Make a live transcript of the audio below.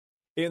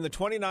In the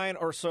 29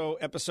 or so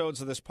episodes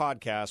of this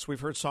podcast, we've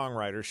heard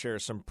songwriters share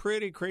some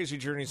pretty crazy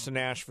journeys to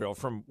Nashville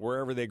from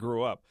wherever they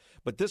grew up.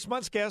 But this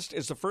month's guest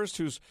is the first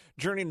whose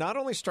journey not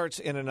only starts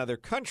in another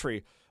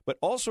country, but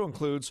also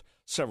includes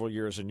several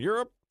years in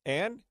Europe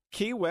and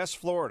Key West,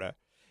 Florida.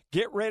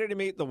 Get ready to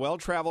meet the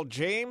well-traveled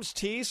James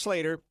T.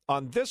 Slater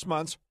on this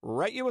month's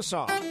Write You a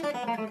Song.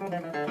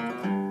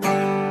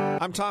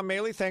 I'm Tom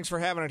Maley. Thanks for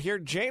having it here.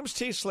 James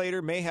T.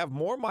 Slater may have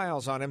more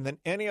miles on him than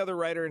any other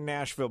writer in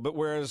Nashville, but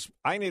whereas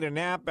I need a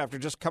nap after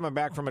just coming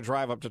back from a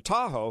drive up to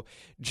Tahoe,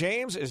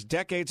 James is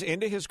decades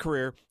into his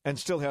career and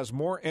still has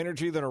more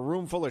energy than a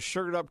room full of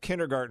sugared-up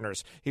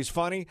kindergartners. He's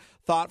funny,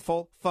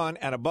 thoughtful, fun,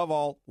 and above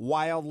all,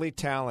 wildly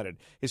talented.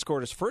 He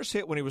scored his first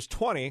hit when he was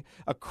 20,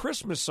 a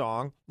Christmas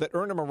song that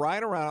earned him a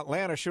ride around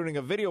Atlanta shooting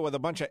a video with a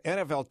bunch of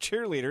NFL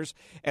cheerleaders,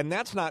 and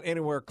that's not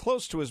anywhere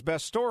close to his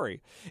best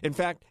story. In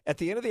fact, at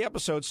the end of the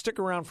episode, stick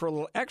around for a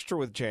little extra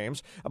with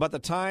James about the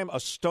time a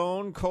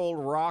stone-cold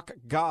rock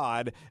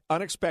god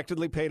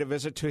unexpectedly paid a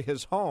visit to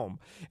his home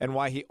and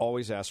why he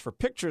always asks for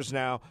pictures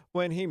now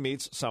when he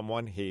meets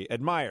someone he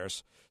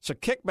admires. So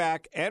kick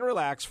back and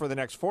relax for the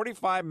next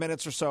 45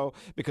 minutes or so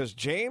because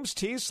James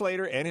T.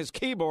 Slater and his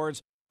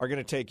keyboards are going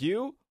to take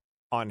you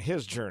on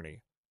his journey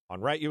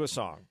on Write You a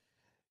Song.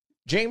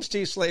 James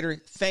T. Slater,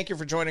 thank you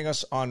for joining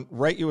us on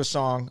Write You a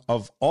Song.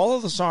 Of all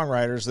of the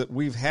songwriters that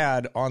we've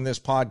had on this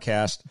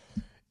podcast,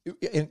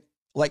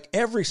 like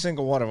every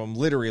single one of them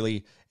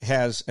literally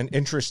has an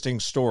interesting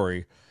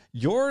story.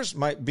 Yours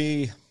might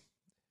be,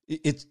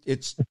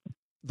 it's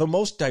the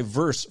most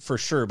diverse for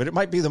sure, but it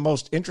might be the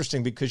most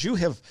interesting because you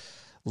have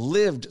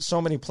lived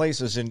so many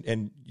places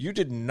and you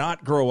did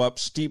not grow up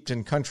steeped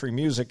in country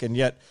music. And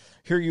yet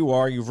here you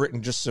are, you've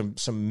written just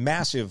some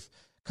massive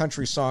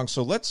country songs.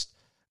 So let's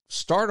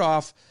start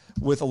off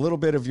with a little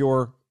bit of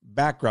your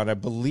background. I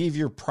believe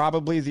you're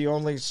probably the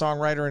only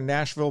songwriter in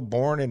Nashville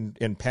born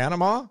in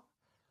Panama.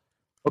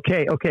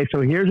 Okay.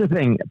 So here's the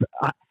thing.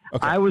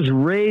 I was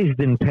raised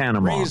in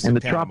Panama, in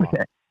the tropics.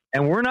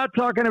 And we're not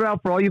talking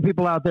about, for all you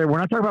people out there, we're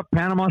not talking about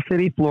Panama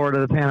City,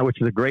 Florida,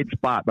 which is a great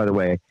spot, by the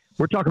way.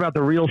 We're talking about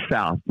the real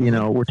South. You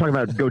know, we're talking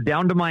about go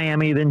down to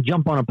Miami, then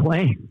jump on a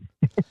plane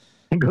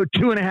and go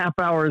 2.5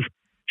 hours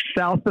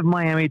south of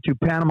Miami to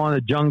Panama in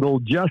the jungle,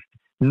 just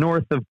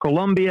north of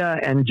Colombia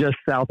and just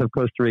south of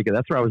Costa Rica.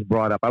 That's where I was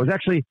brought up.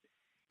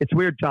 It's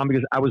weird, Tom,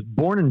 because I was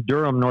born in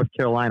Durham, North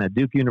Carolina,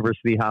 Duke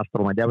University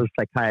Hospital. My dad was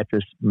a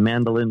psychiatrist,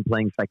 mandolin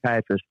playing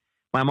psychiatrist.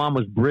 My mom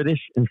was British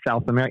in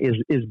South America,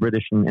 is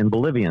British and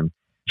Bolivian.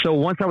 So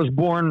once I was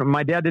born,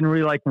 my dad didn't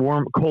really like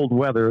cold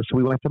weather. So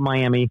we went to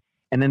Miami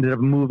and ended up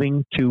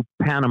moving to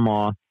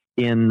Panama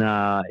and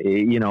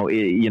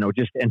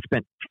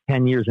spent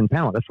 10 years in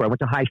Panama. That's where I went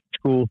to high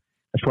school.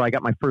 That's where I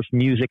got my first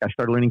music. I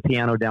started learning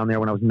piano down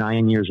there when I was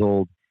 9 years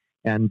old.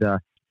 And,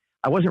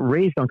 I wasn't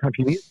raised on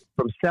country music.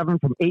 From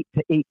 8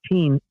 to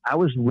 18, I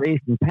was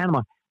raised in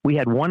Panama. We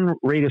had one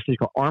radio station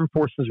called Armed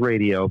Forces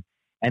Radio,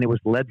 and it was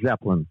Led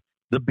Zeppelin,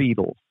 the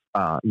Beatles,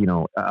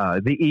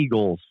 the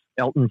Eagles,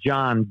 Elton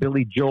John,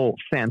 Billy Joel,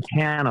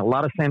 Santana, a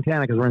lot of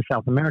Santana because we're in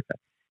South America.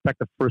 In fact,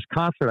 the first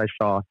concert I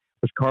saw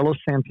was Carlos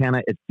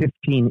Santana at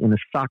 15 in a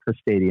soccer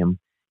stadium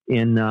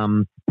in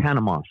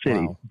Panama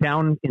City,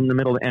 down in the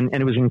middle, and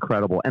it was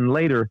incredible. And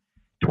later,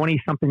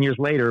 20-something years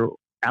later,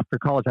 after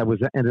college, I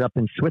ended up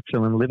in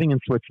Switzerland, living in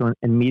Switzerland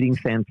and meeting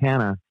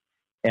Santana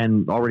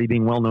and already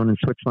being well known in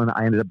Switzerland.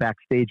 I ended up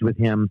backstage with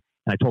him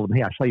and I told him,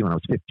 hey, I saw you when I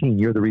was 15.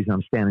 You're the reason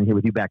I'm standing here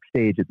with you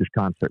backstage at this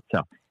concert.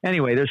 So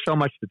anyway, there's so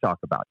much to talk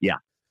about. Yeah.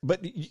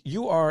 But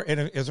you are, and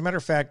as a matter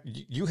of fact,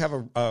 you have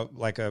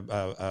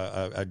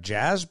a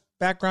jazz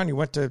background. You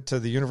went to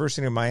the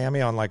University of Miami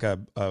on like a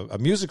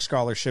music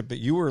scholarship, but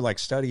you were like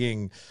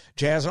studying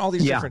jazz and all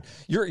these different,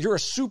 you're a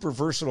super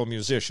versatile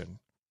musician.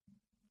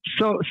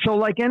 So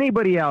like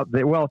anybody out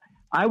there, well,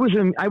 I was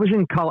in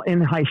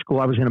high school.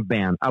 I was in a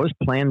band. I was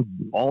playing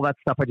all that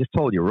stuff I just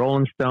told you,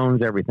 Rolling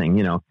Stones, everything,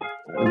 a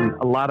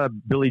lot of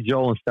Billy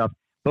Joel and stuff.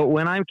 But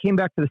when I came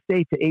back to the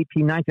States at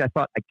 18, 19, I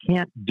thought,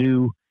 how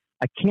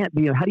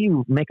do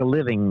you make a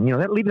living?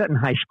 Leave that in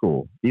high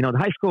school. The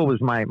high school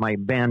was my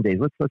band days.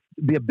 Let's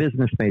be a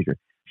business major.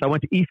 So I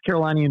went to East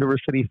Carolina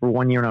University for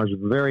 1 year and I was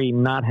very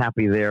not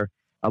happy there.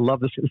 I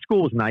loved the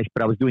school was nice,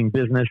 but I was doing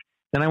business.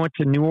 Then I went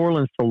to New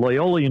Orleans to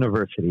Loyola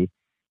University,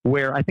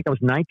 where I think I was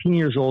 19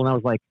 years old, and I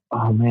was like,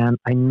 oh, man,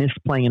 I miss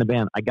playing in a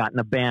band. I got in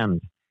a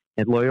band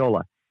at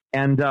Loyola.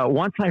 And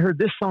once I heard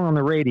this song on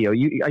the radio,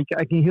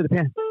 I can hear the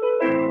band.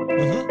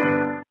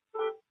 Mm-hmm.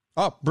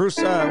 Oh, Bruce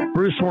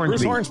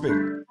Hornsby.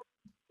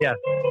 Yeah.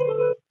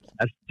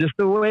 That's just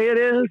the way it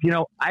is.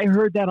 I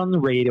heard that on the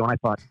radio, and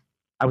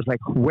I was like,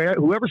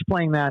 whoever's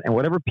playing that and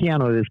whatever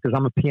piano it is, because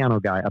I'm a piano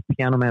guy, a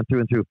piano man through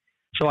and through.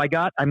 So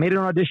I made an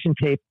audition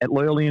tape at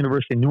Loyola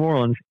University in New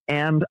Orleans,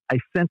 and I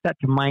sent that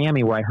to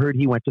Miami, where I heard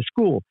he went to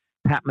school.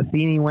 Pat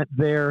Metheny went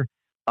there.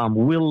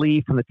 Will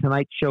Lee from the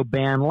Tonight Show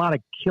band, a lot of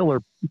killer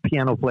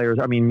piano players.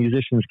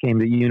 Musicians came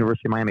to the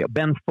University of Miami.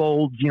 Ben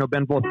Folds,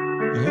 Ben Folds,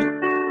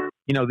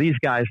 mm-hmm. These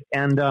guys.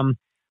 And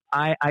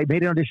I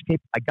made an audition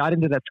tape. I got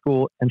into that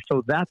school, and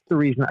so that's the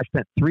reason I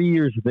spent 3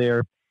 years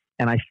there.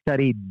 and I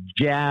studied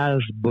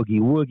jazz,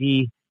 boogie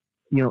woogie,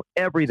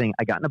 everything.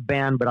 I got in a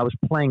band, but I was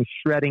playing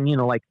shredding,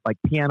 like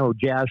piano,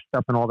 jazz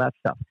stuff, and all that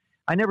stuff.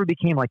 I never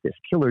became like this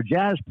killer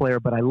jazz player,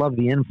 but I love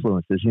the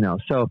influences,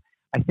 So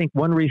I think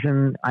one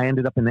reason I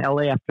ended up in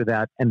LA after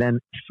that, and then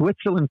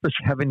Switzerland for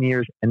 7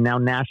 years, and now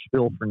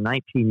Nashville for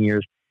 19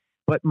 years.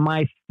 But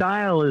my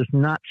style is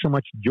not so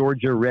much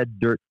Georgia red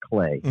dirt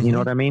clay. Mm-hmm. You know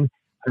what I mean?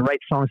 I write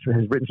songs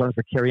has written songs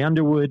for Carrie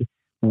Underwood,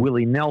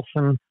 Willie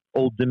Nelson,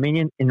 Old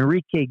Dominion,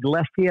 Enrique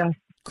Iglesias,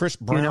 Chris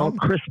Brown,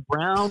 Chris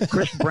Brown.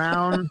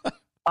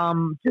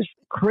 Just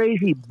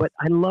crazy, but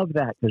I love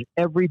that because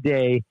every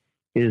day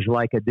is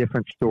like a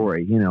different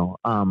story,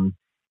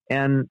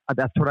 and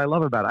that's what I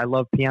love about it. I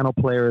love piano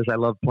players. I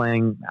love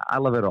playing. I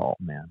love it all,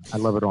 man. I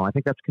love it all. I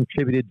think that's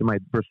contributed to my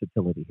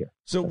versatility here.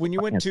 So when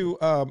you went to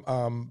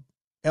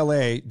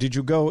L.A., did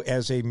you go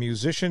as a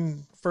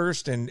musician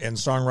first, and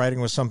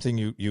songwriting was something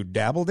you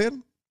dabbled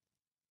in?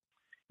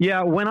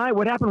 Yeah,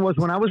 what happened was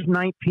when I was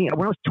 19,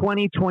 when I was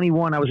 20,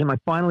 21, I was in my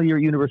final year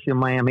at University of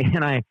Miami,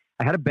 and I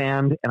had a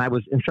band, and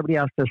somebody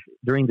asked us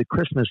during the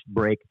Christmas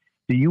break,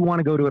 do you want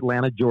to go to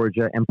Atlanta,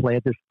 Georgia, and play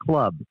at this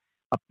club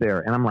up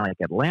there? And I'm like,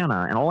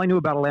 Atlanta? And all I knew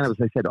about Atlanta was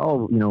they said,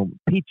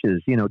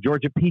 Peaches,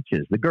 Georgia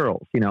Peaches, the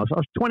girls, So I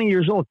was 20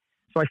 years old.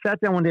 So I sat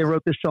down one day and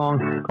wrote this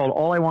song called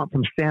All I Want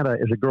from Santa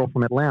is a Girl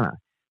from Atlanta.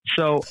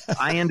 So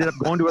I ended up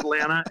going to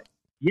Atlanta.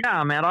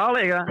 Yeah, man, all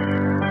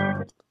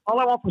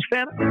I want from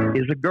Santa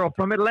is a girl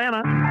from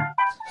Atlanta.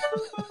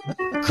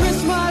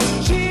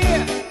 Christmas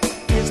cheer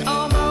is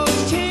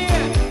almost here,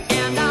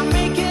 and I'm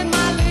making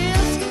my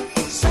list.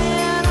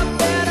 Santa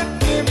better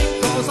hear me,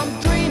 'cause I'm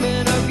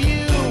dreaming of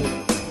you,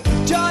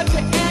 Georgia,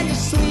 and your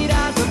sweet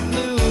eyes of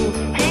blue.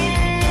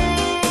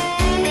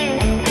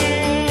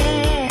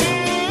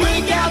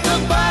 Break out the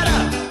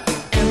butter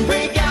and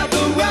break out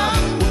the rum.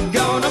 We're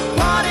gonna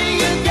party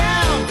you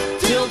down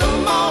till the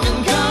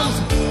morning comes.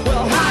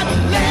 Well, hot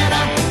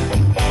Atlanta,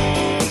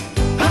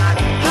 hot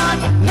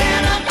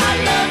Atlanta, I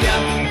love you.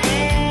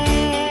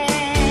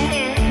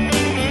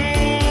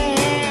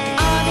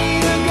 I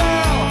need a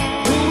girl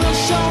who will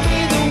show me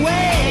the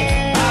way.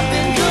 I've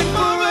been good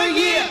for a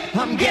year,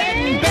 I'm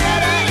getting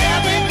better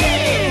every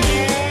day.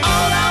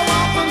 All I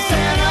want from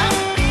Santa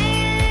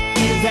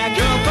is that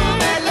girl from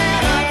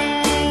Atlanta.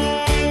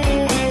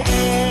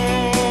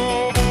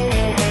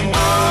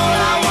 All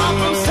I want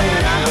from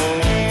Santa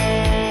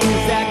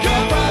is that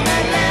girl from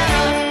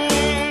Atlanta.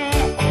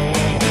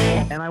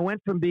 And I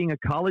went from being a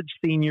college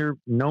senior,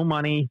 no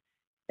money,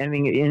 and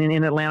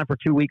in Atlanta for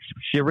 2 weeks,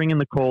 shivering in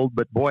the cold.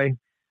 But boy,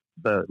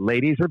 the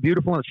ladies are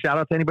beautiful. And shout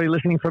out to anybody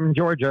listening from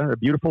Georgia. They're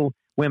beautiful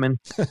women.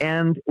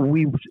 And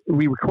we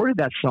recorded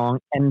that song.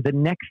 And the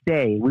next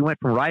day, we went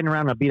from riding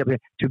around on a beat up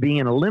to being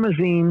in a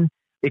limousine.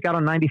 It got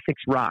on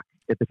 96 Rock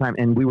at the time.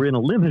 And we were in a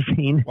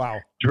limousine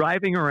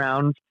driving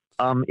around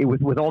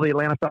with all the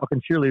Atlanta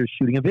Falcons cheerleaders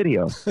shooting a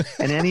video.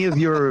 And any of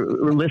your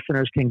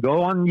listeners can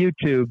go on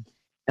YouTube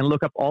and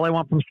look up All I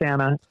Want from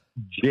Santa,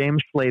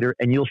 James Slater,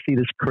 and you'll see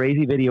this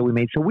crazy video we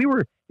made. So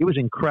it was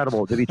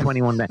incredible to be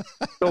 21 then.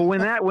 So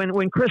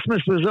when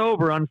Christmas was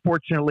over,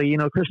 unfortunately,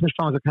 Christmas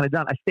songs are kind of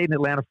done. I stayed in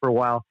Atlanta for a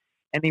while.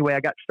 Anyway, I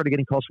started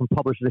getting calls from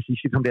publishers that you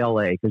should come to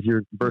LA because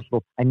you're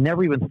versatile. I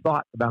never even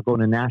thought about going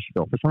to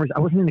Nashville. For some reason,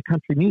 I wasn't into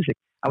country music.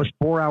 I was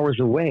 4 hours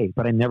away,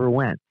 but I never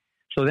went.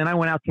 So then I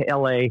went out to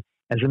LA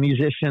as a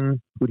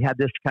musician who'd had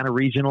this kind of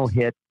regional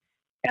hit,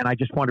 and I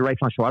just wanted to write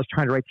songs. So I was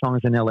trying to write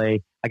songs in LA.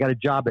 I got a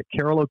job at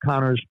Carol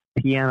O'Connor's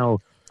piano.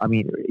 I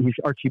mean, he's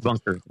Archie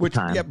Bunker at the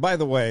time. Yeah, by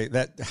the way,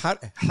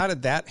 how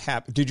did that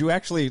happen? Did you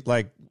actually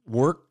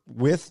work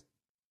with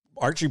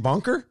Archie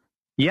Bunker?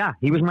 Yeah,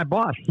 he was my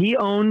boss. He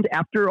owned,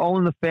 after All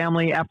in the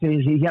Family,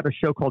 he had a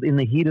show called In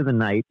the Heat of the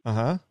Night,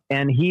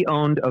 and he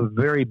owned a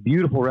very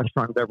beautiful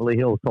restaurant in Beverly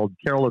Hills called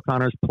Carol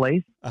O'Connor's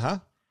Place.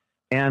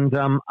 And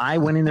I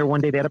went in there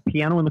one day. They had a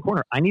piano in the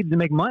corner. I needed to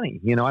make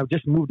money. I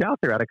just moved out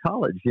there out of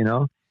college.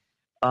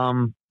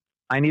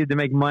 I needed to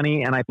make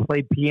money, and I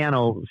played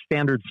piano,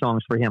 standard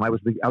songs for him. I was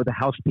a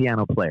house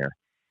piano player.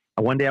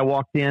 One day I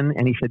walked in,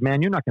 and he said,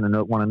 "Man, you're not going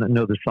to want to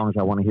know the songs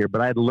I want to hear." But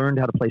I had learned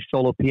how to play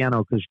solo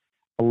piano because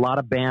a lot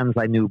of bands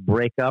I knew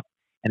break up.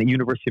 And at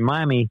University of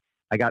Miami,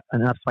 I got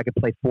enough so I could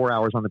play 4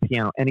 hours on the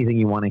piano, anything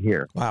you want to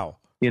hear. Wow.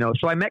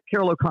 So I met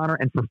Carol O'Connor,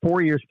 and for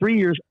 3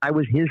 years, I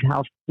was his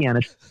house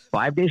pianist,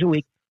 5 days a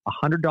week,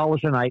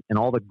 $100 a night, and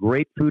all the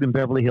great food in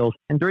Beverly Hills.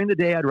 And during the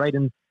day, I'd write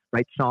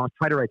songs,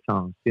 try to write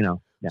songs, Yeah.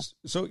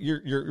 So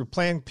you're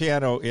playing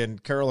piano in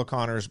Carol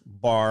O'Connor's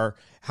bar.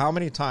 How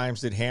many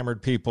times did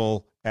hammered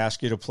people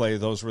ask you to play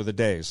Those Were the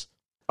Days?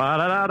 All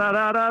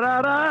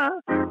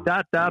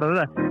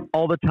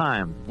the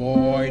time.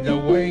 Boy, the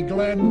way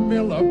Glenn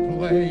Miller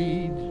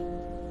played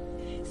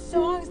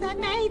songs that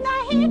made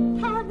the hit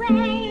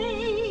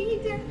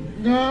parade.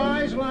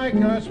 Guys like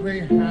us, we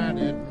had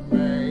it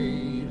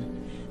made.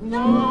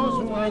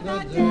 Those were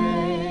the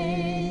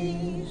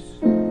days.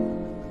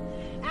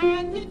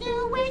 And you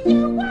knew when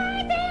you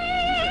were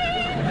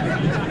there.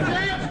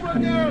 Dance for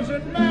girls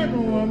and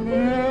men were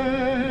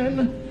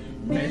men.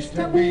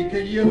 Mister, we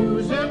could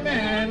use a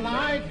man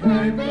like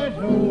Herbert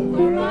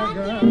Hoover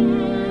again.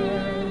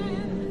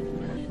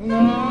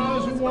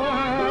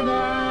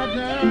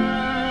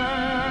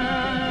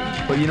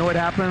 But you know what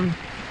happened?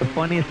 The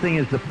funniest thing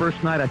is the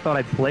first night I thought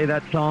I'd play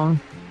that song,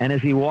 and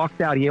as he walked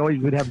out, he always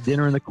would have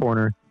dinner in the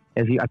corner.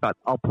 I thought,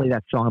 I'll play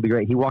that song, it'll be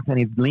great. He walked out,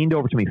 and he leaned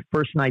over to me.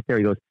 First night there,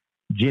 he goes,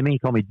 Jimmy, he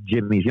called me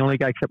Jimmy. He's the only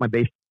guy except my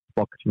baseball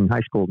coach in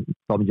high school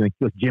called me Jimmy.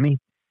 He goes, Jimmy,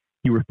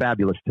 you were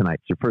fabulous tonight.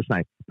 It's your first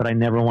night, but I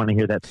never want to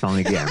hear that song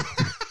again.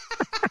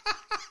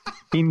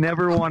 He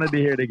never wanted to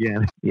hear it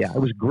again. Yeah, it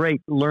was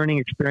great learning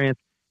experience.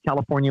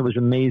 California was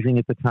amazing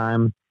at the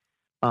time.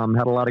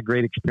 Had a lot of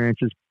great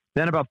experiences.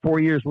 Then about 4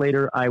 years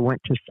later, I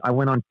went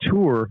on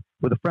tour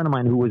with a friend of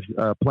mine who was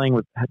playing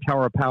with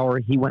Tower of Power.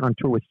 He went on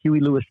tour with Huey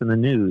Lewis and the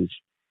News,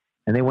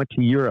 and they went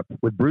to Europe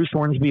with Bruce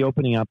Hornsby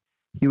opening up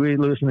Huey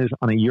Lewis and the News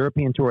on a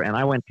European tour, and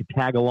I went to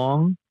tag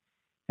along.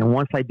 And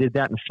once I did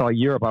that and saw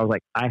Europe, I was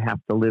like, I have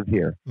to live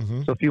here.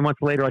 Mm-hmm. So a few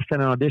months later, I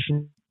sent an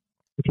audition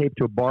tape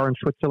to a bar in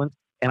Switzerland,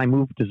 and I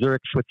moved to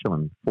Zurich,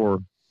 Switzerland for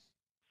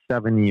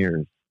 7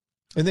 years.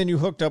 And then you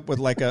hooked up with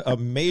like a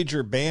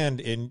major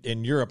band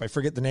in Europe. I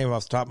forget the name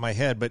off the top of my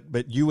head,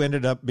 but you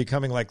ended up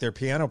becoming like their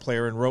piano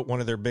player and wrote one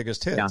of their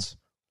biggest hits.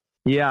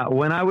 Yeah.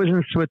 When I was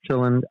in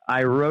Switzerland,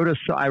 I wrote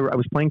I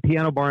was playing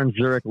piano bar in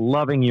Zurich,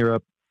 loving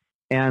Europe.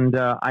 And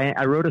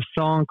I wrote a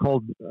song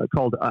called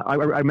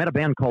I met a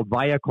band called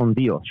Vaya con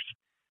Dios,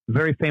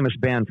 very famous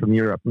band from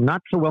Europe,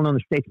 not so well known in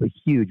the States, but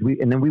huge.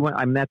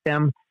 I met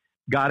them,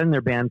 got in their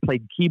band,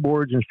 played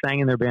keyboards and sang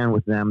in their band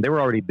with them. They were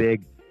already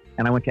big.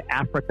 And I went to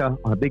Africa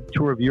on a big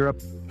tour of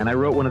Europe, and I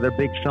wrote one of their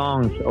big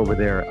songs over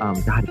there.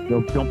 God,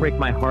 Don't Break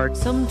My Heart.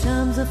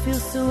 Sometimes I feel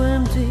so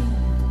empty,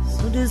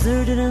 so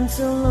deserted and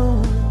so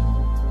lonely,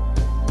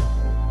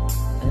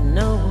 and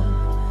no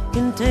one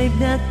can take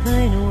that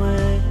pain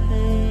away.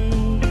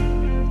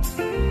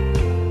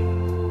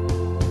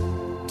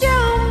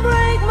 Don't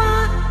break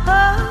my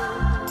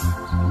heart.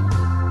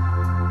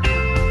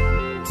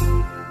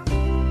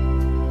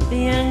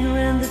 The anger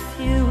and the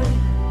fury,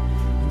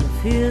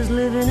 fears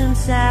living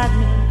inside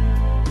me.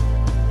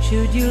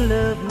 Should you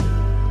love me,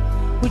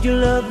 would you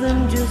love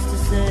them just the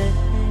same?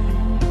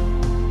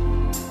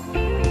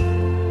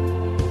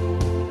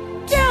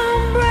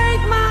 Don't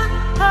break my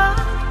heart,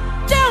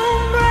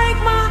 don't break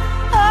my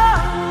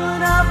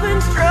heart. I've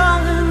been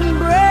strong and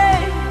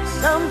brave,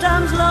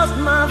 sometimes lost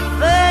my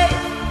faith,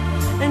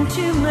 and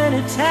too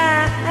many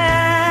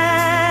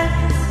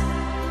times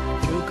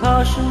threw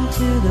caution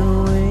to the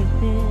wind.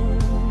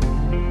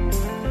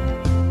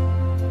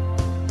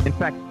 In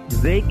fact,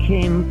 they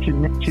came to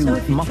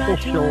Muscle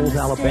Shoals,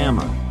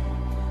 Alabama,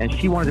 and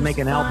she wanted to make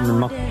an album in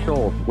Muscle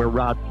Shoals where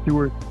Rod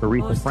Stewart,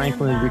 Aretha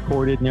Franklin is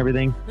recorded and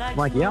everything. I'm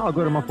like, yeah, I'll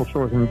go to Muscle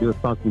Shoals and do a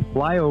song. So we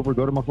fly over,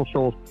 go to Muscle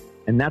Shoals,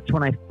 and that's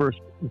when I first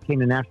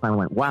came to Nashville. I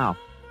went, wow,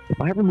 if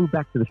I ever move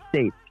back to the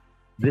States,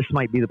 this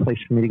might be the place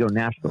for me to go,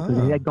 Nashville. Because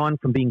it had gone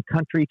from being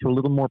country to a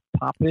little more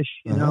popish,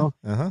 you know?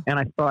 And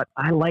I thought,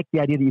 I like the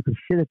idea that you could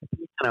sit at the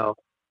piano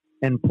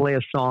and play a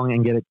song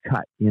and get it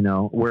cut, you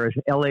know, whereas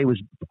LA was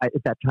at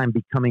that time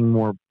becoming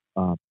more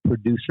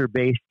producer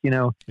based, you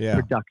know,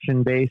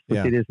 production based,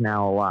 which it is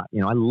now a lot.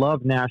 You know, I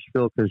love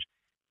Nashville because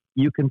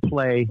you can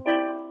play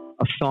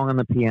a song on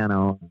the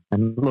piano.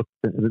 And look,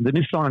 the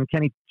new song on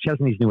Kenny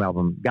Chesney's new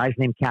album, Guys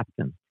Named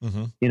Captain,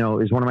 you know,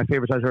 is one of my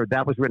favorites I've heard.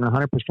 That was written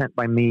 100%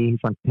 by me.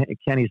 It's on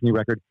Kenny's new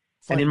record.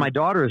 And In My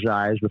Daughter's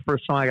Eyes, the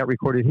first song I got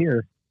recorded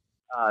here,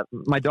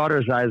 My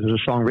Daughter's Eyes was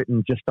a song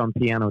written just on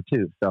piano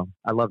too. So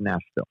I love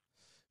Nashville.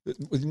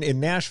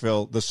 In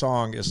Nashville, the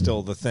song is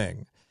still the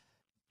thing.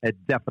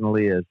 It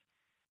definitely is.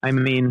 I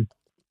mean,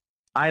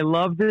 I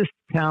love this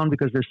town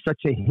because there's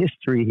such a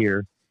history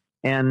here.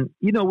 And,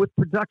 you know, with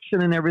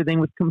production and everything,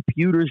 with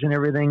computers and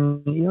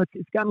everything, you know,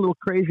 it's gotten a little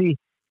crazy.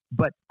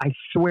 But I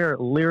swear,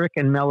 lyric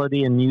and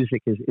melody and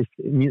music is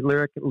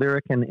lyric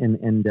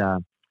and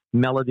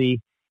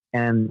melody.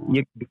 And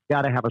you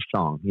got to have a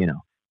song, you know.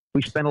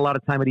 We spend a lot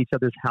of time at each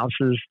other's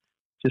houses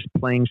just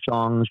playing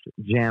songs,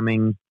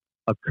 jamming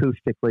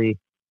acoustically.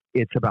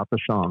 It's about the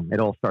song.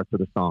 It all starts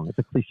with a song. It's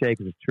a cliche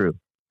because it's true.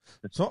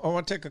 So I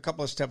want to take a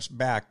couple of steps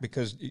back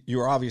because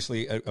you're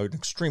obviously an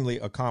extremely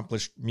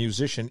accomplished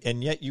musician,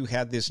 and yet you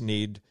had this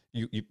need.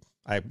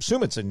 I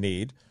assume it's a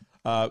need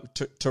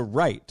to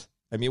write.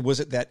 I mean, was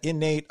it that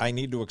innate? I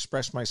need to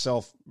express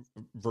myself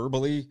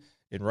verbally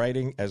in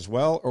writing as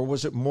well, or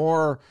was it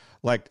more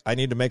like I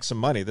need to make some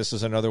money? This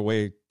is another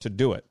way to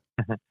do it.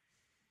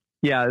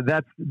 Yeah,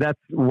 that's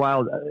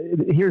wild.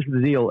 Here's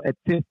the deal. At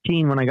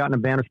 15, when I got in a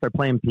band and started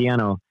playing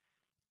piano,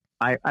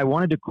 I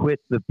wanted to quit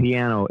the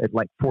piano at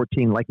like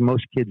 14, like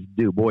most kids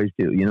do, boys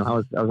do. You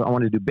know, I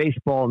wanted to do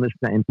baseball and this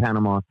in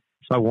Panama,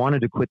 so I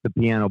wanted to quit the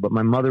piano, but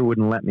my mother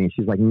wouldn't let me.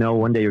 She's like, "No,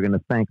 one day you're going to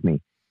thank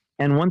me."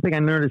 And one thing I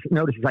noticed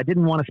is I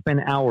didn't want to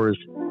spend hours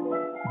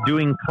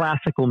doing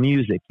classical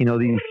music. You know,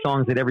 these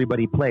songs that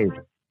everybody plays.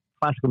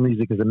 Classical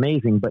music is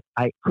amazing, but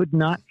I could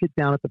not sit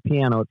down at the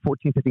piano at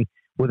 14, 15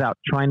 without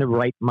trying to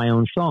write my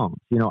own songs.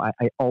 You know,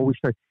 I always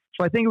start.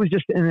 So I think it was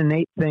just an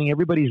innate thing.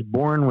 Everybody's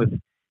born with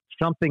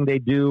something they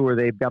do or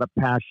they've got a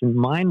passion.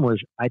 Mine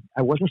was, I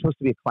wasn't supposed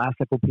to be a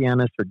classical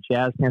pianist or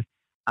jazz pianist.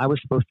 I was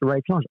supposed to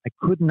write songs. I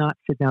could not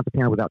sit down at the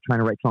piano without trying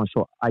to write songs.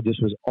 So I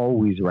just was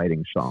always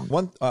writing songs.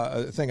 One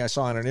thing I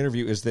saw in an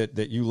interview is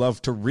that you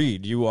love to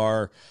read.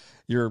 You're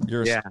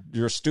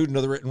a student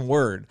of the written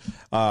word,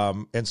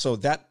 and so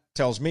that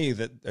tells me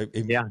that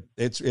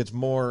it's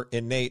more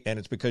innate, and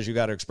it's because you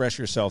got to express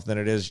yourself than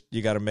it is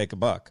you got to make a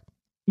buck.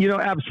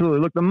 Absolutely.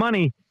 Look, the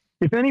money.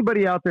 If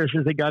anybody out there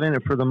says they got in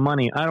it for the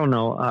money, I don't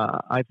know.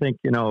 I think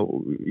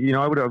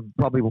I would have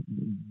probably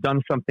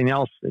done something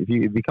else. If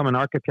you become an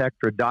architect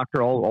or a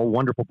doctor, all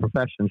wonderful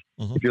professions.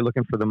 Mm-hmm. If you're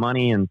looking for the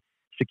money and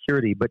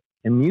security, but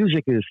in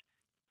music is.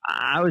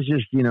 I was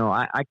just,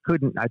 I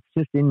couldn't. It's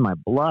just in my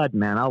blood,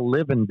 man. I'll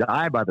live and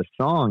die by the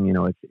song.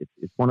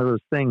 It's one of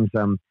those things.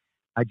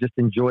 I just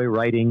enjoy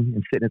writing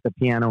and sitting at the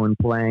piano and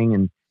playing.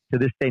 And to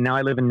this day, now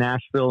I live in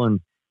Nashville, and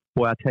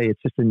boy, I'll tell you,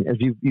 it's just as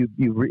you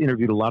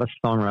interviewed a lot of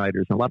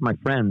songwriters and a lot of my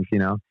friends,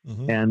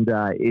 Mm-hmm. and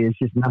it's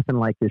just nothing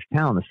like this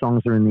town. The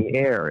songs are in the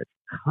air.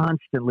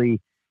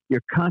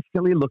 You're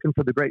constantly looking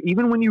for the great.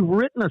 Even when you've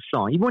written a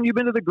song, even when you've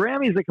been to the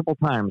Grammys a couple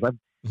times, I've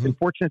been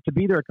fortunate to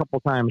be there a couple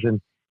times,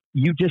 and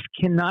you just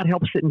cannot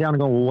help sitting down and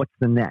going, well, what's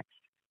the next?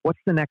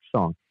 What's the next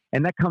song?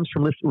 And that comes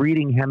from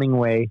reading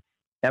Hemingway,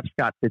 F.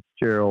 Scott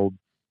Fitzgerald,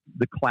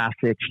 the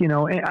classics.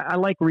 I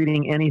like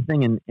reading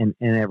anything and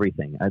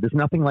everything. There's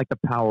nothing like the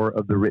power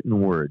of the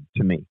written word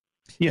to me.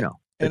 It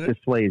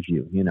displays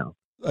you.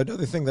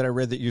 Another thing that I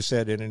read that you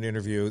said in an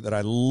interview that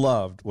I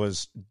loved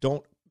was,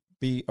 don't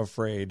be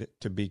afraid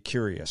to be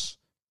curious.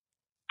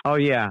 Oh,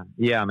 yeah.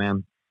 Yeah,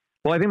 man.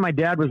 Well, I think my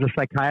dad was a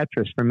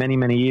psychiatrist for many,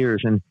 many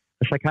years, and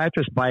a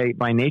psychiatrist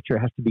by nature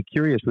has to be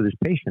curious with his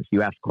patients.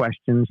 You ask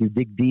questions, you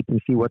dig deep and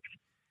see what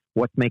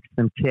makes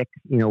them tick,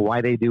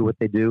 why they do what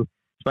they do.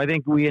 So I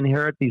think we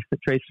inherit these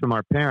traits from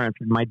our parents.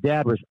 And my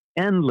dad was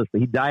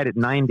he died at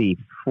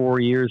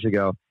 94 years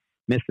ago.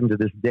 Miss him to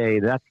this day.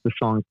 That's the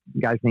song,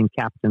 guy's named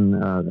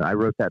Captain. I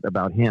wrote that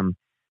about him.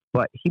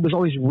 But he was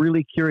always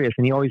really curious,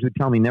 and he always would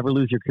tell me, never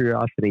lose your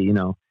curiosity,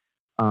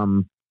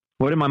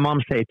 What did my mom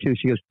say, too?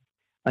 She goes,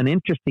 an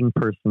interesting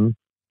person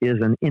is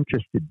an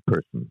interested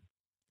person.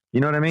 You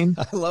know what I mean?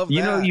 I love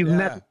that. You've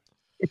met.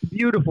 It's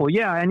beautiful.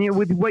 Yeah. And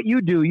with what you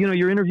do,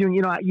 you're interviewing,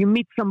 you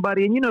meet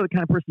somebody, and the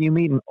kind of person you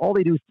meet, and all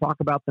they do is talk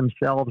about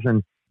themselves.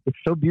 And it's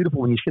so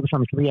beautiful when you sit with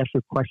somebody asks you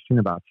a question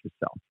about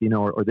yourself,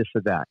 or this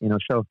or that,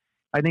 So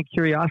I think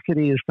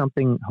curiosity is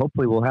something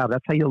hopefully we'll have.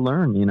 That's how you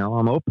learn.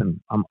 I'm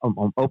open. I'm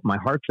open. My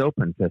heart's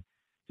open to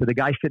the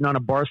guy sitting on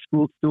a bar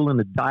stool in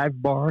the dive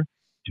bar,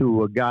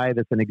 to a guy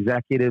that's an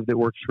executive that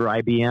works for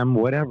IBM,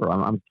 whatever.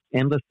 I'm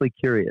endlessly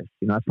curious.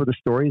 That's where the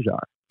stories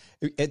are.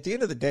 At the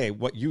end of the day,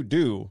 what you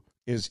do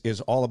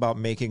is all about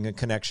making a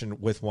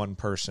connection with one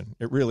person.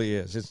 It really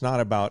is. It's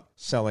not about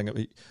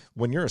selling.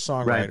 When you're a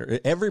songwriter,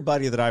 right.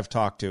 Everybody that I've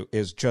talked to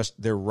is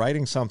just, they're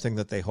writing something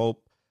that they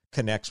hope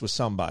connects with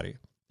somebody.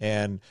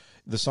 And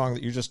the song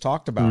that you just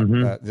talked about,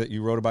 that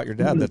you wrote about your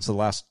dad, that's the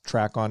last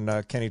track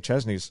on Kenny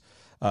Chesney's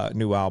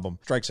new album,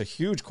 strikes a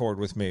huge chord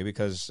with me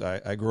because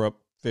I grew up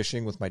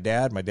fishing with my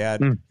dad. My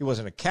dad, he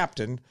wasn't a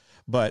captain,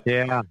 but,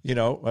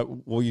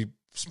 we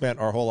spent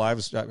our whole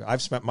lives.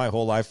 I've spent my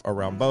whole life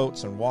around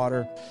boats and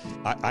water.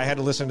 I had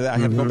to listen to that. I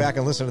had to go back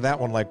and listen to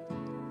that one like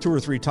 2 or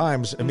 3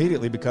 times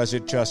immediately because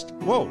it just,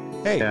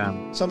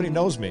 somebody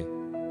knows me.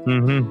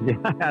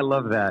 Yeah, I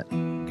love that.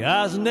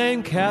 Guys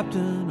named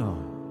Captain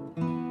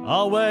are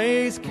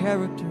always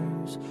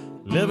characters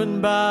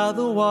living by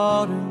the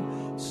water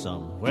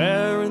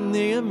somewhere in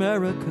the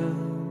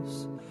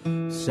Americas,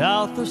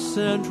 South or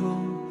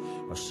Central,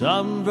 or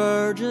some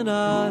virgin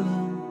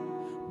island,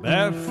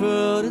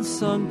 barefoot and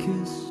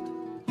sun-kissed,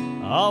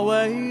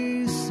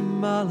 always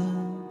smiling.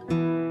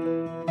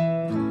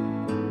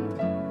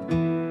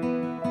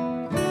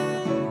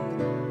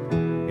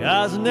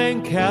 Guys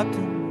named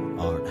Captain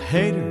aren't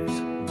haters,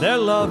 they're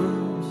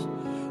lovers,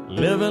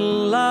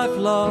 living life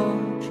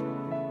large,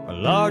 or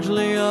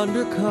largely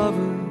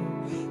undercover.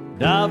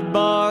 Dive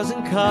bars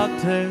and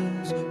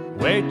cocktails,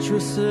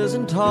 waitresses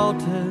and tall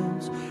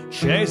tales,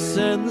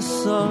 chasing the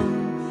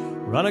sun,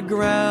 run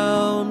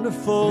aground or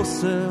full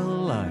sail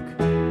like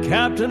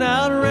Captain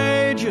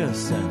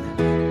Outrageous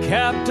and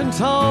Captain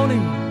Tony,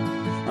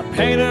 a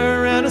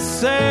painter and a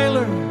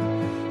sailor,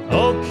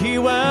 old Key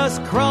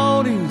West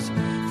cronies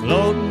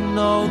floating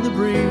on the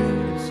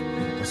breeze,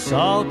 the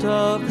salt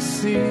of the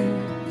sea,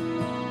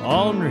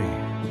 ornery,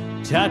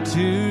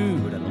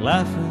 tattooed and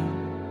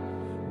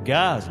laughing,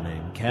 guys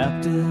named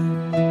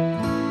Captain.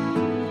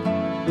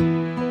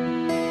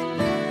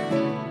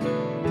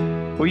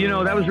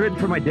 Well, that was written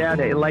for my dad.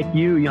 Like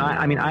you,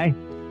 I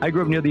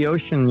grew up near the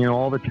ocean,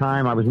 all the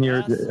time. I was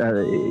near,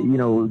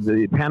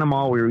 the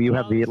Panama, where you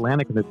have the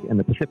Atlantic and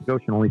the Pacific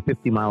Ocean only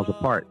 50 miles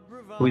apart.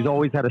 So he's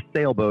always had a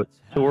sailboat.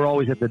 So we're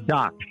always at the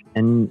docks.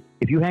 And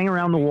if you hang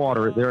around the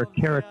water, there are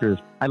characters.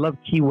 I love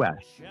Key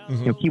West.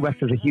 Key West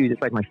is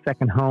it's like my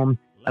second home.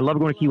 I love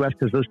going to Key West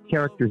because those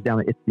characters down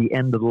there, it's the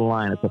end of the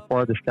line. It's the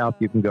farthest south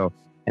you can go.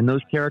 And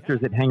those characters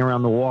that hang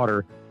around the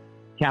water,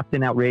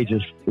 Captain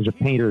Outrageous is a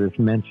painter that's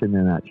mentioned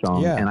in that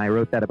song. Yeah. And I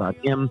wrote that about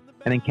him.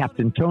 And then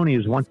Captain Tony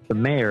is once the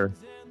mayor.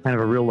 kind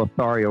of a real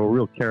Lothario, a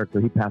real character.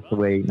 He passed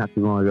away not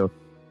too long ago.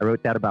 I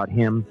wrote that about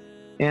him,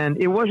 and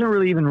it wasn't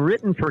really even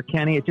written for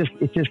Kenny. It's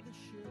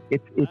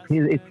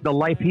the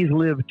life he's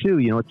lived too.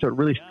 You know, so it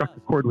really struck a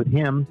chord with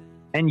him.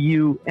 And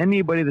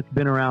anybody that's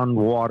been around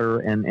water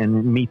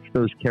and meets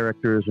those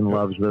characters and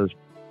loves those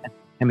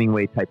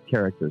Hemingway type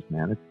characters,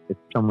 man, it's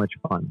so much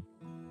fun.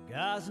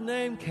 Guys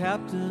named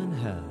Captain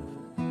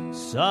have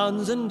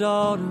sons and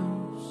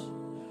daughters,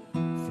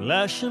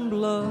 flesh and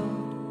blood,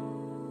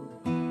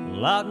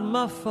 like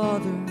my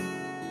father,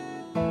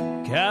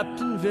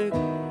 Captain Vic,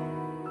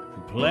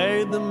 who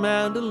played the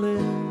mandolin.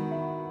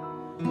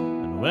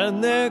 And when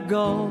they're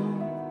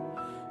gone,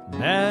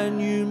 man,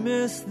 you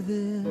miss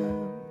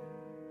them.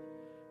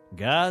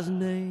 Guys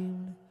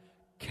named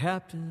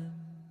Captain.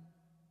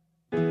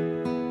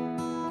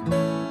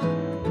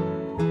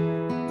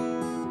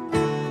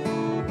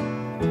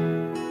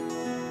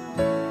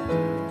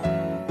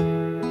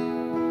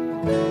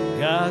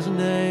 Guys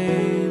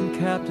named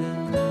Captain.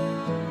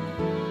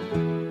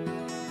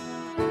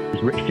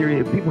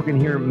 People can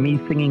hear me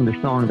singing the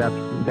song, that's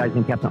Guys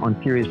Named Captain,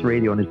 on Sirius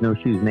Radio on his No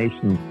Shoes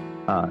Nation,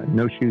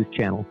 No Shoes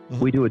channel. Mm-hmm.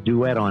 We do a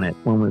duet on it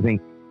when we sing.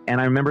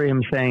 And I remember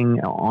him saying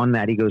on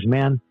that, he goes,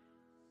 man,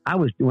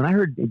 when I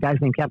heard Guys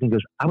Named Captain, he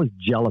goes, I was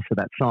jealous of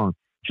that song.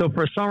 So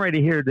for a songwriter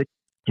here that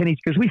Kenny,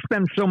 because we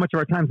spend so much of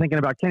our time thinking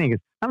about Kenny, he goes,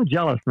 I'm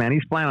jealous, man.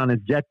 He's flying on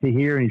his jet to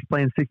here and he's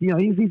playing 60, you know,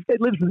 he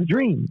lives his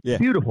dream. Yeah.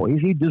 It's beautiful.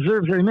 He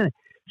deserves every minute.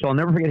 So I'll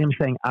never forget him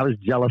saying, I was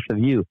jealous of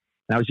you.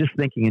 And I was just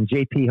thinking, and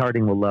J.P.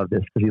 Harding will love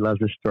this because he loves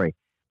this story.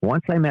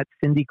 Once I met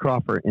Cindy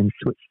Crawford in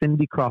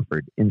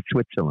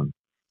Switzerland,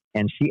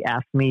 and she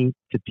asked me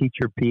to teach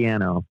her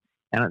piano.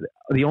 And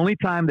the only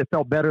time that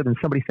felt better than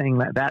somebody saying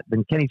that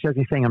than Kenny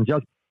Chesney saying I'm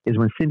jealous is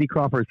when Cindy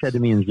Crawford said to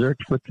me in Zurich,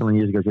 Switzerland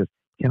years ago, she goes,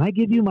 can I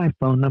give you my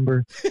phone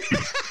number?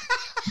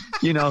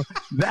 You know,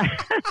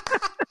 that.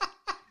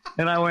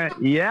 And I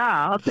went,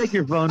 yeah, I'll take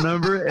your phone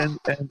number. And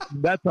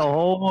that's a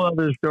whole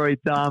other story,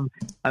 Tom.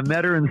 I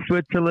met her in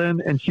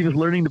Switzerland, and she was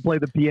learning to play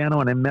the piano,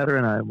 and I met her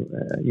in her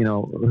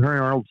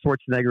and Arnold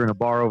Schwarzenegger in a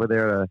bar over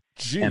there.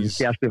 And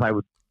she asked me if I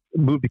would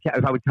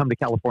if I would come to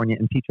California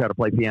and teach her how to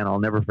play piano. I'll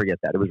never forget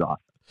that. It was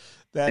awesome.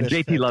 And JT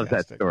fantastic. Loves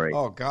that story.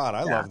 Oh God,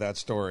 I love that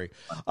story.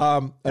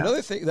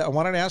 Another thing that I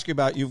wanted to ask you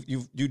about,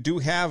 you do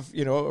have,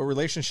 you know, a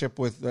relationship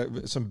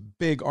with some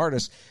big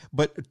artists,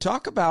 but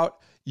talk about,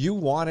 you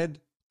wanted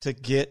to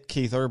get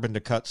Keith Urban to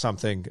cut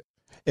something.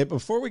 And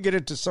before we get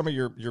into some of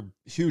your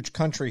huge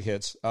country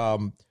hits, I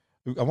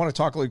want to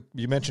talk, like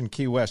you mentioned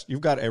Key West.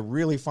 You've got a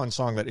really fun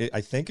song that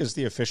I think is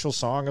the official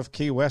song of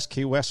Key West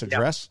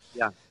Address.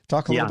 Yeah.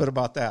 Talk a little bit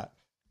about that.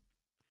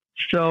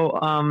 So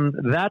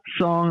that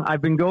song,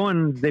 I've been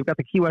going, they've got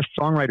the Key West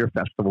Songwriter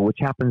Festival, which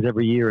happens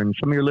every year. And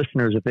some of your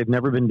listeners, if they've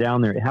never been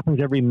down there, it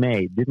happens every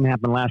May. It didn't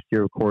happen last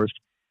year, of course.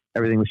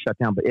 Everything was shut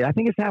down. But I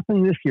think it's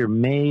happening this year,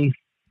 May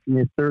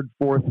 3rd,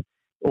 4th.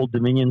 Old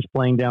Dominion's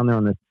playing down there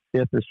on the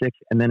 5th or 6th.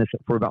 And then it's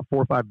for about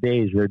 4 or 5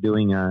 days, they're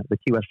doing the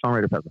Key West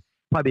Songwriter Festival.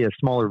 Probably a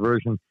smaller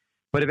version.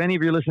 But if any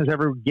of your listeners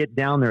ever get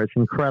down there, it's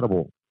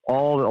incredible. A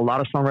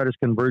lot of songwriters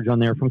converge on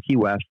there from Key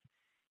West.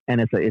 And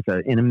it's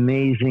an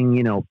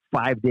amazing,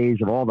 5 days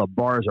of all the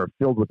bars are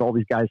filled with all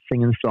these guys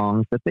singing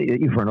songs that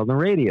you've heard on the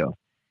radio.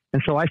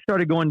 And so I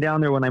started going down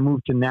there when I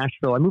moved to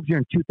Nashville. I moved here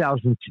in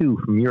 2002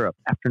 from Europe.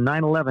 After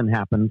 9/11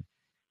 happened,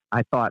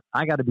 I thought,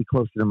 I got to be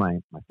closer to my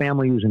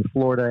family who's in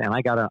Florida. And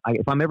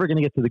if I'm ever going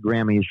to get to the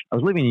Grammys, I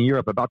was living in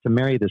Europe about to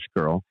marry this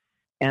girl.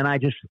 And I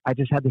just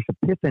had this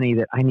epiphany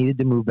that I needed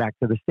to move back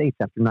to the States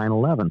after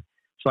 9/11.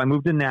 So I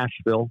moved to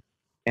Nashville.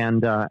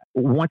 And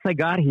once I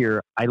got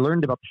here, I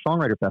learned about the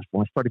Songwriter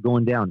Festival. I started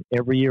going down.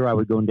 Every year I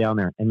would go down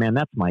there. And, man,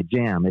 that's my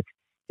jam.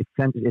 It's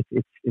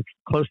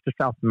close to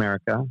South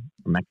America,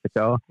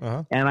 Mexico.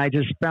 Uh-huh. And I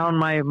just found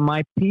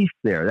my peace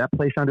there. That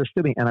place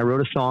understood me. And I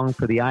wrote a song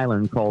for the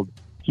island called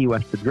Key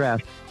West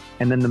Address.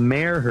 And then the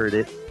mayor heard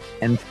it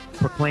and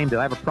proclaimed it.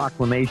 I have a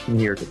proclamation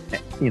here,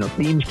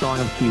 theme song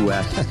of Key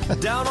West.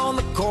 Down on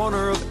the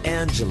corner of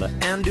Angela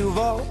and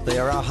Duval,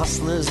 there are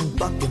hustlers and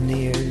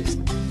buccaneers.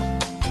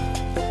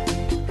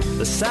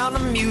 The sound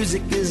of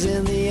music is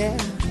in the air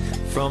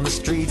from the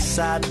street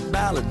side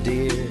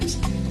balladeers.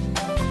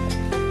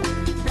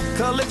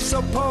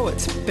 Calypso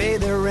poets pay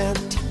their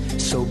rent,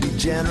 so be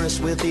generous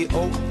with the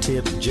old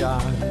tip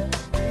jar.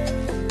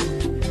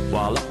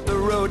 While up the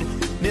road,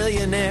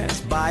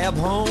 millionaires buy up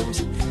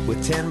homes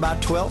with 10 by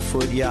 12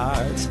 foot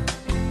yards.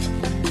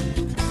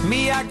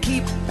 Me, I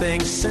keep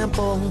things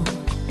simple.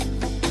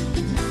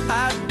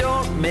 I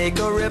don't make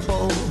a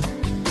ripple.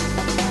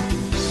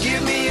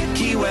 Give me a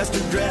Key West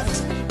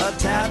address, a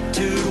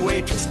tattooed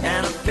waitress,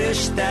 and a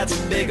fish that's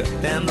bigger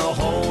than the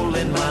hole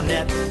in my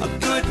net. A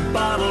good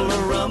bottle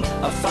of rum,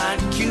 a fine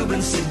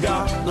Cuban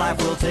cigar. Life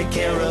will take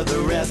care of the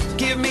rest.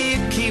 Give me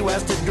a Key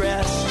West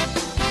address.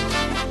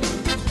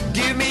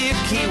 Give me a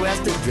Key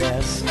West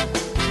address.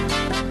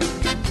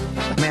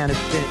 Man,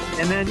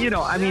 and then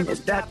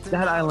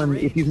that island.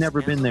 If you've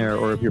never been there,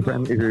 or if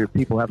your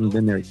people haven't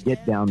been there,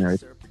 get down there.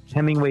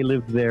 Hemingway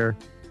lived there.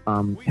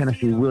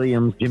 Tennessee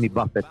Williams, Jimmy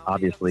Buffett,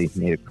 obviously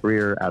made a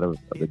career out of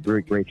the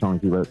great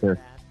songs he wrote there.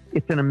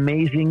 it's an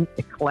amazing,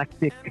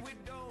 eclectic,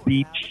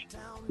 beach,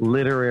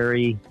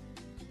 literary,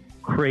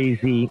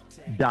 crazy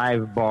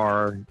dive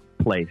bar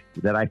place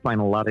that I find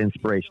a lot of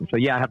inspiration. So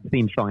yeah, I have the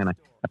theme song and I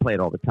play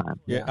it all the time.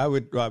 Yeah, I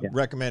would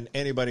recommend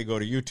anybody go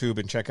to YouTube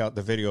and check out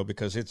the video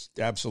because it's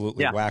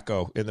absolutely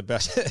wacko in the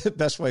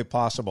best way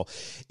possible.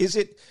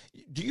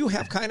 Do you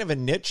have kind of a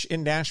niche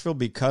in Nashville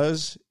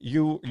because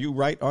you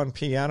write on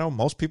piano?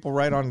 Most people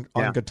write on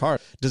guitar.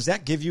 Does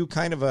that give you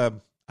kind of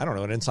an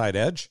inside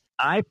edge?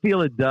 I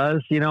feel it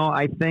does.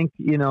 I think,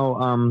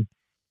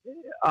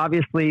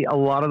 obviously a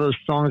lot of those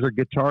songs are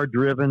guitar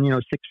driven,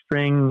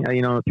 6-string,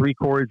 3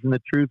 chords and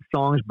the truth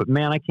songs. But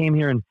man, I came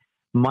here and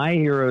my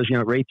heroes,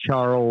 Ray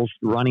Charles,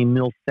 Ronnie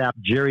Millsap,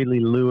 Jerry Lee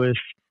Lewis,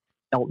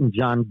 Elton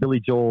John, Billy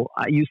Joel.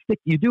 You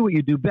do what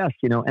you do best,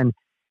 and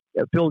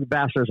Phil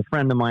Vassar is a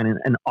friend of mine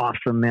and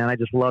awesome, man. I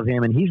just love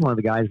him. And he's one of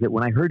the guys that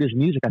when I heard his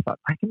music, I thought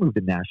I can move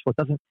to Nashville.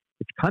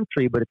 It's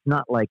country, but it's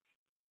not like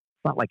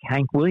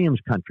Hank Williams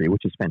country,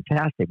 which is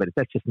fantastic, but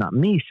that's just not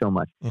me so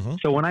much. Mm-hmm.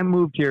 So when I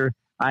moved here,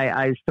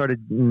 I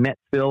met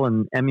Phil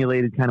and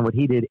emulated kind of what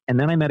he did. And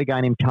then I met a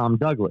guy named Tom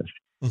Douglas.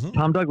 Mm-hmm.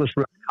 Tom Douglas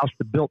wrote House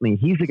That Built Me.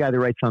 He's the guy that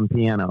writes on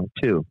piano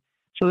too.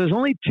 So there's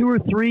only 2 or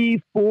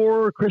 3,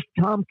 4 Chris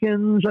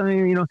Tompkins.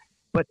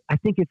 But I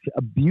think it's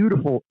a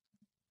beautiful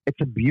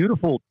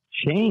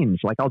change.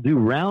 Like I'll do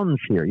rounds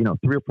here, 3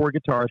 or 4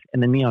 guitars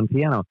and then me on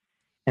piano.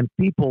 And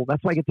people,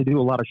 that's why I get to do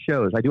a lot of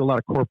shows. I do a lot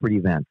of corporate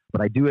events,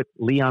 but I do it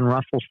Leon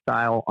Russell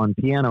style on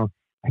piano.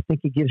 I think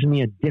it gives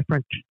me a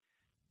different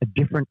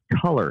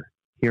color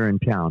here in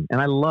town.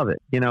 And I love it,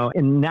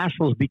 and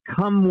Nashville's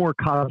become more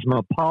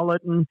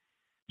cosmopolitan.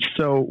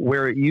 So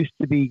where it used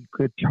to be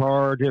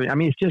guitar,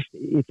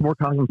 it's more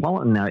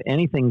cosmopolitan now.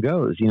 Anything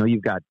goes,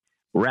 you've got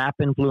rap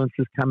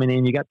influences coming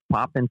in, you got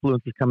pop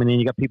influences coming in,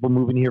 you got people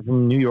moving here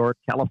from New York,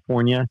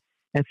 California.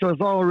 And so it's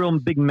all a real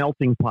big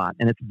melting pot,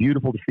 and it's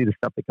beautiful to see the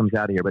stuff that comes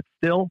out of here. But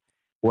still,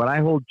 what I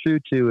hold true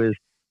to is,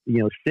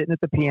 sitting at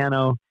the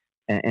piano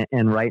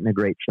and writing a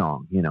great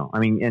song, and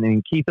in the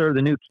new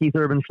Keith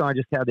Urban song I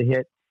just had to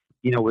hit,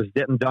 was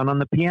done on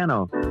the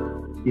piano,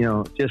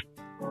 just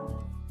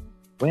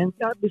when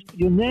God whispered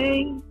your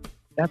name,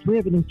 that's where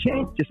everything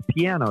changed, just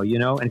piano,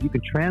 and if you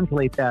can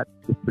translate that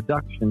with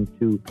production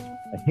to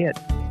a hit,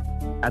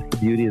 that's the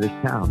beauty of this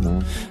town,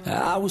 man.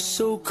 I was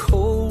so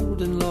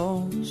cold and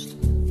lost,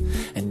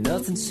 and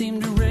nothing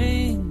seemed to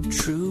ring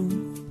true.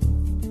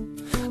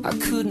 I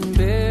couldn't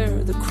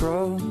bear the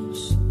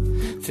cross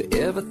for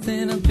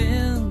everything I've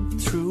been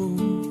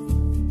through.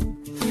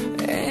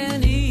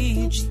 And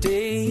each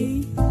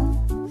day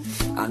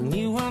I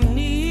knew I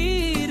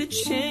needed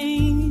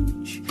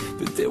change,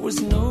 but there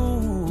was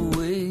no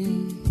way.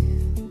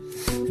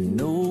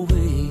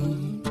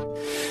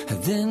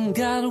 And then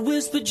God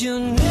whispered your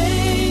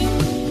name,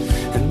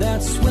 and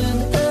that's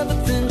when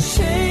everything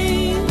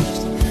changed.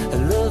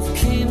 Love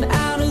came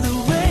out of the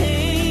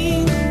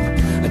rain.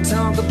 I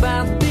talk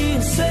about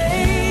being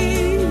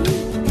saved.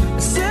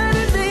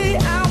 Saturday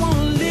I want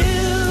to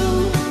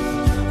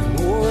live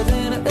more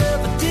than I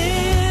ever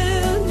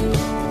did.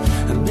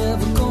 I'm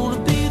never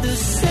gonna be the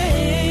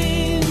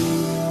same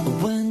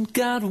when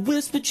God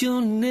whispered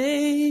your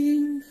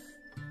name.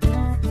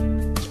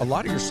 A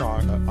lot of your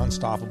song,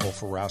 Unstoppable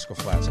for Rascal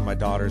Flatts, In My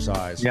Daughter's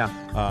Eyes,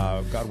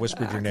 God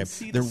Whispered Your Name,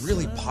 they're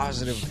really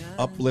positive,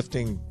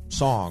 uplifting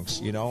songs,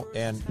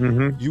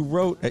 and you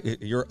wrote,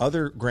 your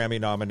other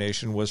Grammy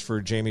nomination was for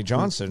Jamie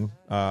Johnson,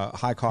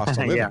 High Cost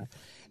of Living.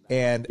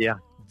 And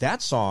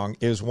that song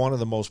is one of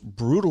the most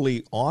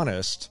brutally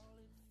honest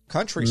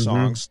country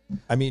songs.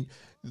 I mean,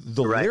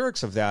 the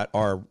lyrics of that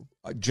are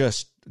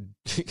just,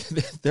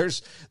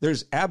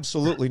 there's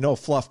absolutely no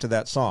fluff to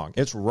that song.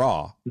 It's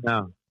raw.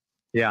 No.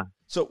 Yeah.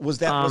 So was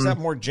that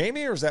more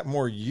Jamie, or is that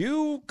more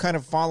you kind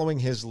of following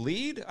his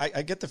lead?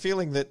 I get the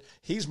feeling that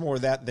he's more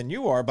that than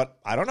you are, but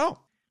I don't know.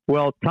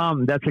 Well,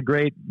 Tom, that's a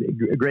great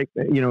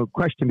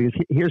question, because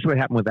here's what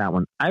happened with that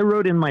one. I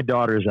wrote In My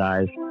Daughter's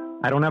Eyes.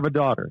 I don't have a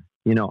daughter.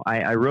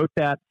 I wrote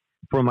that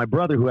for my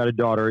brother who had a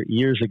daughter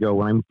years ago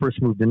when I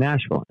first moved to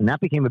Nashville, and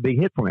that became a big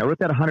hit for me. I wrote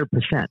that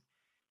 100%.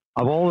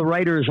 Of all the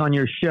writers on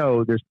your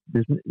show, there's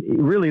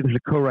a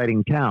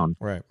co-writing town.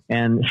 Right.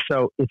 And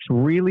so it's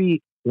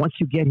really, once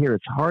you get here,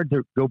 it's hard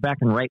to go back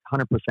and write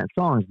 100%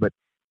 songs. But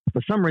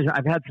for some reason,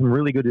 I've had some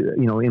really good,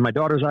 In My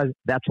Daughter's Eyes,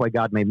 That's Why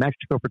God Made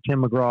Mexico for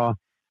Tim McGraw,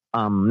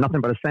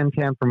 Nothing But a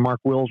Suntan for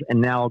Mark Wills,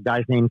 and now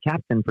Guys Named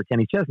Captain for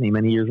Kenny Chesney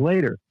many years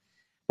later.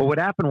 But what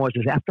happened was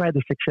after I had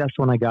the success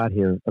when I got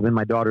here of In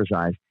My Daughter's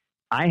Eyes,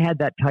 I had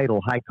that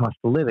title, High Cost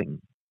of Living,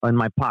 in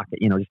my pocket,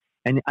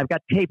 and I've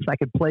got tapes I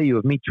could play you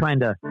of me trying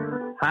to,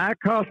 High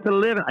Cost of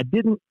Living. I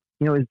didn't,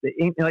 it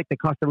ain't like the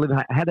cost of living.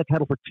 I had that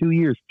title for 2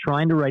 years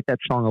trying to write that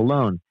song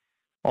alone.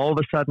 All of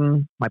a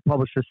sudden, my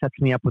publisher sets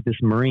me up with this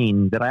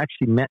Marine that I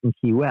actually met in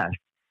Key West,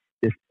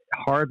 this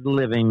hard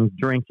living,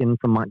 drinking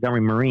from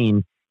Montgomery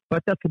Marine.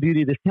 But that's the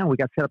beauty of this town. We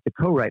got set up to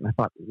co-write, and I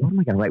thought, what am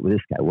I going to write with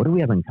this guy? What do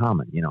we have in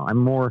common? I'm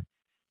more,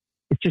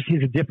 it's just,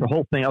 he's a different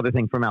other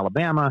thing from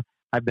Alabama.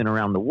 I've been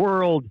around the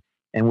world,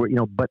 and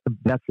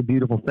that's the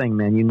beautiful thing,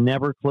 man. You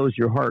never close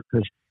your heart,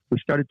 because we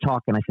started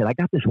talking. I said, I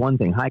got this one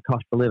thing, high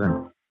cost of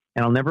living.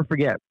 And I'll never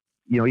forget,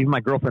 even my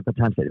girlfriend at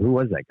the time said, who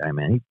was that guy,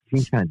 man? He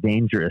seems kind of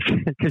dangerous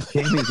because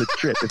Jamie's a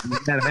trip. If you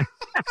met him.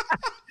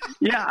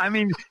 Yeah, I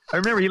mean, I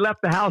remember he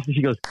left the house and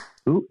she goes,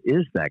 who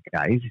is that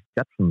guy?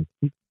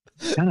 He's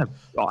kind of,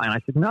 and I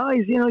said, no,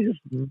 he's just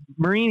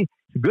Marine.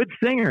 He's a good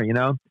singer,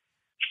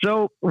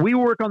 So we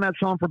worked on that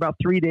song for about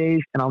 3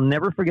 days, and I'll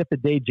never forget the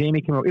day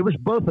Jamie came over. It was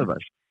both of us.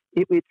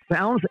 It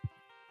sounds,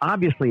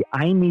 obviously,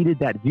 I needed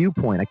that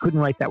viewpoint. I couldn't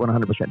write that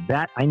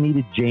 100%. I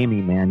needed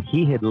Jamie, man.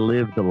 He had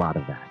lived a lot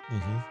of that.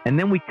 Mm-hmm. And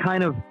then we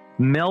kind of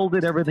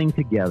melded everything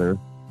together.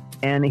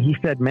 And he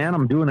said, man,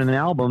 I'm doing an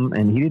album.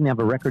 And he didn't have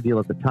a record deal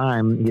at the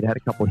time. He'd had a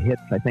couple of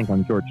hits, I think,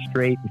 on George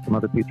Strait and some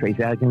other few, Trace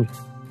Adkins.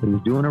 But he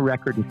was doing a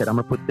record. He said, I'm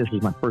going to put this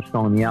as my first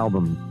song on the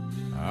album.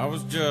 I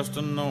was just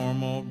a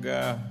normal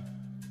guy.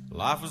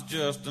 Life was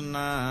just a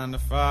 9 to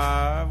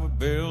 5 with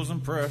bills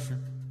and pressure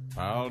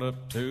piled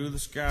up to the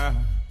sky.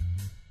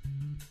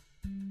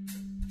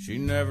 She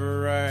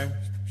never asked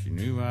if she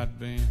knew I'd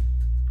been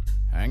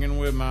hanging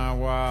with my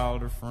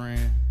wilder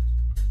friends,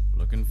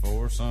 looking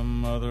for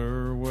some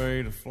other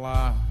way to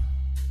fly.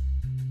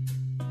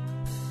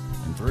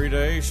 And 3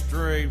 days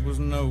straight was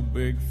no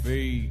big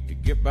feat to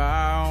get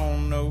by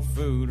on no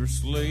food or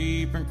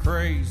sleep, and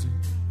crazy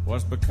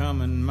was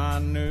becoming my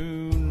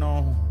new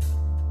norm.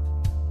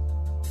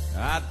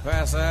 I'd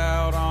pass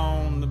out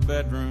on the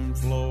bedroom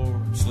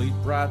floor, sleep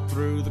right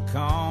through the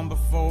calm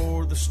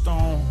before the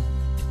storm.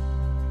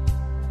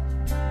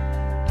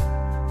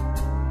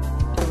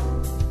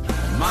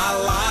 My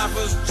life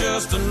was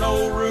just an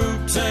old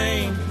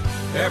routine,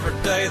 every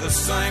day the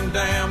same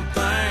damn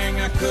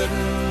thing. I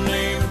couldn't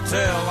even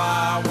tell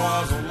I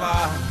was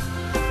alive.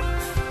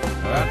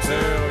 I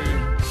tell you,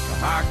 the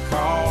high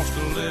cost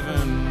of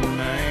living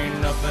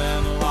ain't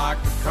nothing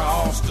like the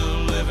cost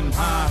of living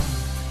high.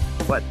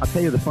 But I'll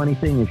tell you, the funny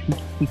thing is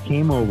he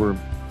came over and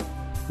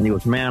he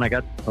goes, man, I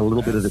got a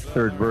little bit of this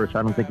third verse.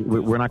 I don't think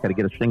we're not going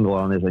to get a single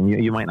on this, and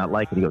you might not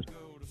like it. He goes,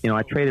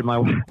 I traded my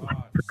wife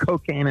for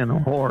cocaine and a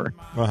whore.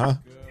 Uh-huh.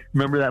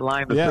 Remember that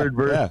line, the third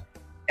verse? Yeah.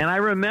 And I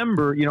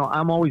remember,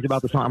 I'm always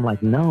about the song. I'm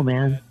like, no,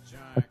 man,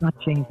 let's not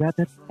change that.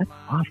 That's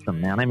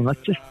awesome, man. I mean, I'm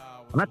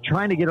not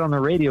trying to get on the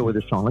radio with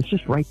this song. Let's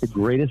just write the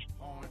greatest,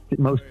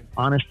 most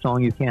honest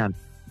song you can.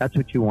 That's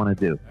what you want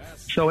to do.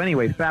 So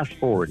anyway, fast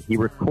forward. He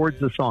records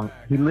the song.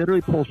 He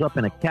literally pulls up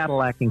in a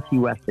Cadillac in Key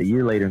West a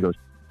year later and goes,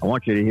 I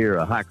want you to hear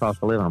a high cost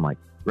of living. I'm like,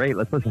 great,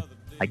 let's listen.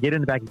 I get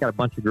in the back. He's got a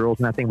bunch of girls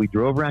and that thing. We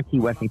drove around Key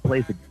West. And he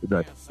plays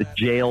the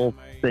jail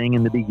thing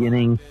in the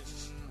beginning.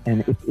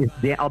 And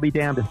I'll be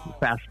damned if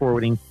fast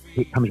forwarding.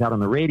 It comes out on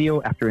the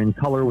radio after In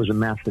Color was a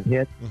massive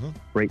hit. Mm-hmm.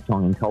 Great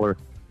song, In Color.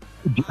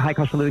 High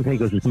Cost of Living, he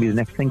goes, it's going to be the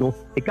next single.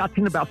 It got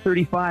to about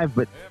 35,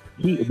 but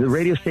the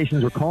radio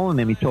stations were calling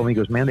him. He told me, he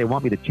goes, man, they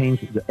want me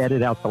to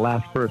edit out the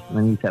last verse. And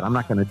then he said, I'm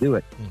not going to do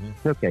it.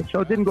 Mm-hmm. Okay. So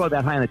it didn't go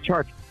that high on the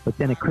charts. But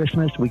then at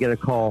Christmas, we get a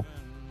call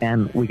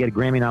and we get a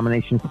Grammy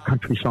nomination for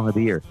Country Song of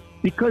the Year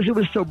because it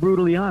was so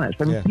brutally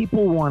honest. I mean,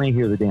 people want to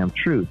hear the damn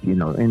truth,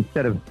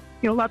 instead of,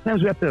 a lot of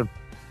times we have to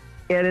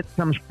edit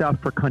some stuff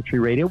for country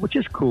radio, which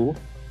is cool.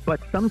 But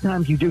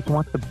sometimes you just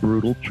want the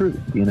brutal truth,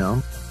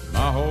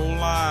 My whole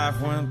life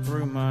went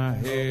through my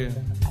head,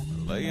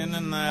 laying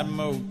in that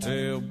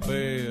motel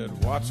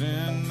bed, watching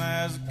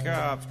as the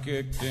cops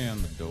kicked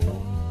in the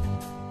door.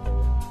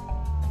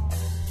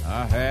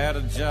 I had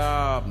a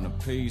job and a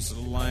piece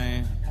of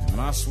land.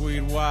 My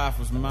sweet wife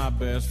was my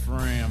best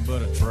friend,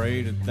 but I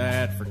traded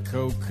that for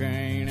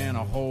cocaine and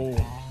a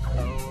whore.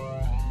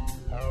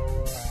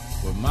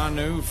 With my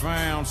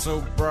newfound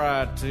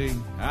sobriety,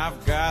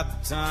 I've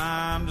got the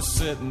time to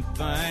sit and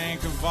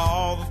think of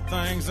all the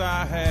things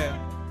I had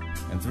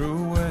and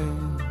threw away.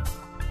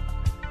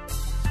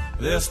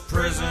 This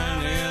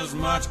prison is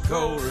much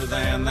colder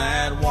than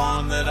that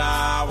one that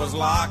I was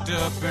locked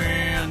up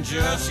in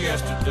just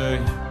yesterday.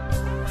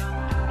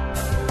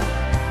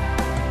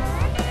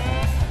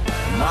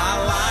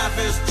 My life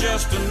is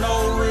just an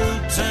old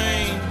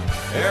routine,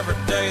 every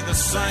day the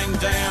same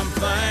damn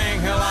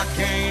thing. Hell, I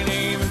can't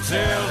even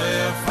tell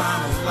if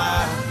I'm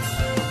alive.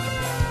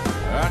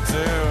 I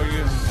tell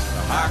you,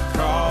 the high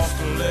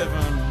cost of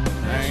living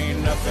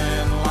ain't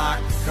nothing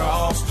like the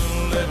cost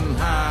of living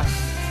high.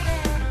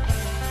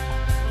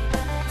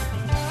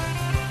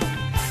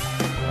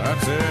 I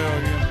tell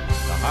you,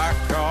 the high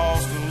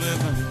cost of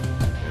living,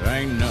 it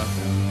ain't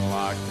nothing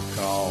like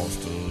the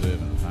cost of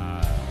living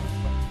high.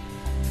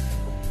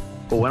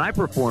 But when I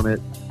perform it,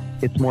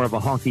 it's more of a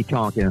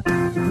honky-tonk.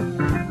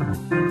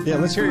 Yeah,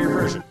 let's hear your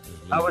version.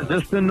 I was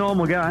just a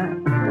normal guy.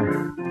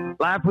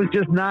 Life was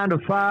just 9 to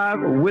 5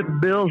 with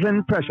bills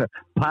and pressure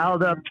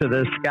piled up to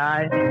the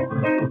sky.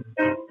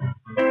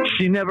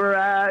 She never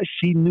asked,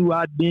 she knew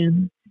I'd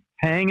been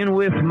hanging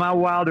with my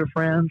wilder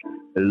friends,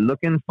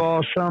 looking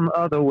for some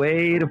other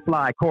way to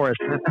fly. Chorus.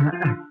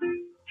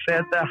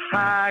 Said the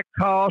high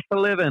cost of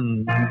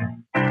living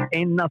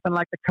ain't nothing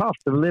like the cost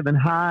of living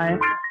high.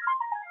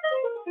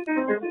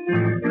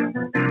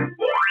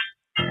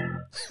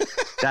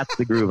 That's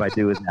the groove I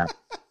do with that.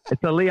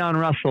 It's a Leon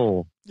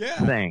Russell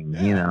thing,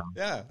 you know.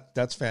 Yeah,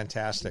 that's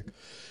fantastic.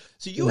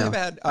 So you You know, have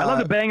had. I love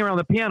to bang around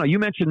the piano. You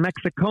mentioned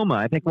Mexicoma.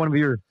 I think one of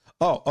your.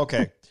 Oh,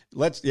 okay.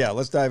 Let's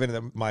dive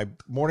into my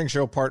morning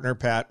show partner,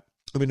 Pat.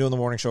 I've been doing the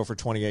morning show for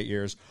 28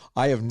 years.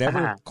 I have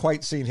never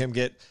quite seen him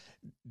get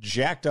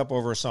jacked up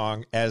over a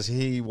song as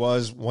he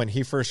was when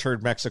he first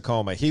heard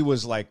Mexicoma. He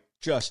was like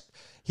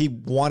he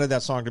wanted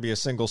that song to be a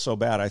single so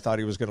bad. I thought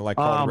he was going to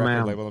call the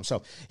record label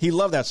himself. He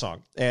loved that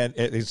song and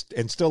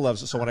still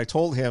loves it. So when I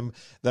told him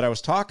that I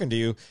was talking to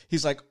you,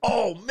 he's like,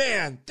 "Oh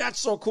man, that's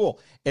so cool."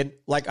 And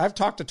I've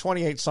talked to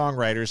 28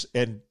 songwriters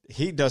and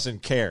he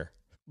doesn't care.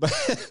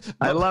 But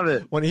I love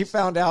it. When he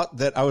found out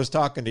that I was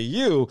talking to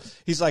you,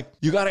 he's like,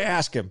 "You got to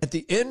ask him at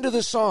the end of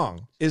the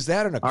song, is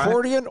that an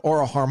accordion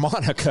or a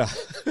harmonica?"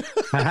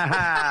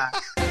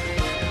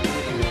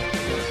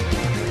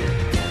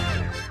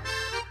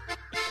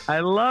 I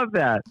love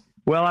that.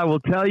 Well, I will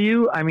tell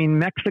you, I mean,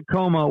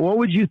 Mexicoma, what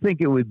would you think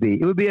it would be?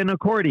 It would be an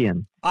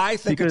accordion. I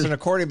think it's an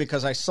accordion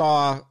because I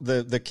saw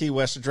the Key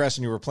West address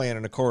and you were playing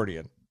an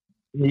accordion.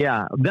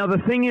 Yeah. Now, the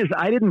thing is,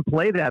 I didn't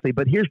play that,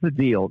 but here's the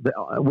deal.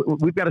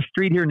 We've got a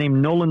street here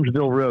named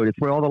Nolensville Road. It's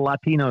where all the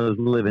Latinos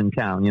live in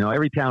town. You know,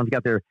 every town's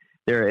got their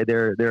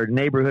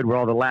neighborhood where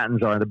all the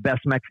Latins are, the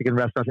best Mexican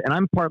restaurants. And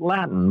I'm part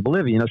Latin,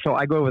 Bolivia, you know, so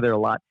I go over there a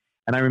lot.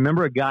 And I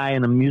remember a guy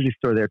in a music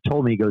store there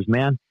told me, he goes,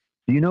 "Man,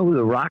 do you know who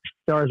the rock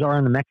stars are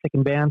in the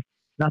Mexican bands?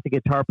 It's not the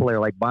guitar player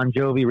like Bon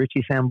Jovi,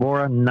 Richie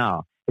Sambora.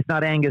 No. It's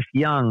not Angus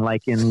Young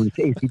like in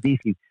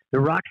AC/DC. The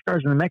rock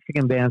stars in the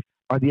Mexican bands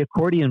are the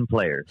accordion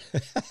players.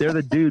 They're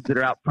the dudes that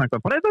are out front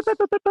going,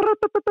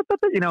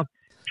 you know."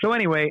 So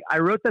anyway, I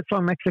wrote that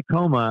song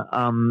Mexicoma,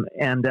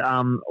 and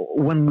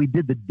when we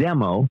did the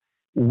demo,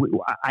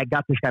 I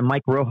got this guy,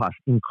 Mike Rojas,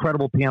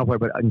 incredible piano player,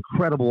 but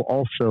incredible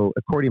also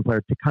accordion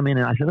player, to come in,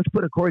 and I said, "Let's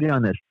put accordion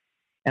on this."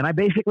 And I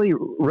basically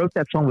wrote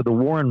that song with the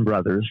Warren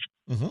Brothers,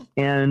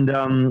 and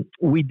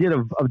we did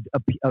a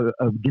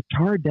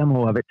guitar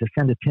demo of it to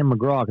send to Tim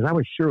McGraw, because I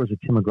was sure it was a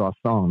Tim McGraw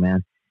song,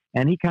 man.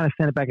 And he kind of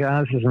sent it back,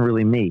 "Oh, this isn't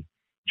really me."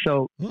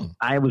 So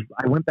I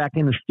went back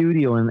in the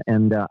studio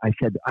and I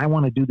said, "I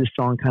want to do this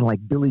song kind of like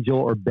Billy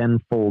Joel or Ben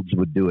Folds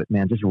would do it,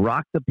 man. Just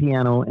rock the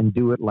piano and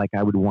do it like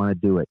I would want to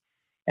do it,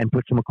 and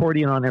put some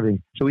accordion on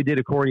everything." So we did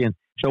accordion.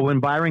 So when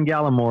Byron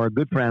Gallimore, a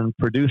good friend,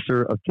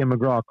 producer of Tim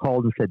McGraw,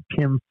 called and said,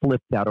 "Tim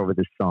flipped out over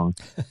this song.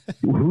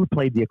 Who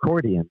played the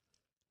accordion?"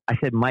 I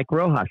said, "Mike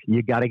Rojas.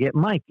 You got to get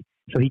Mike."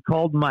 So he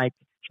called Mike.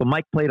 So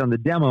Mike played on the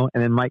demo,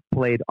 and then Mike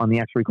played on the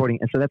actual recording.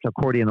 And so that's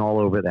accordion all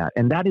over that.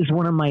 And that is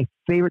one of my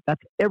favorite.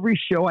 That's every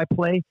show I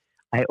play,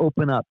 I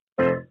open up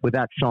with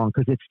that song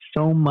because it's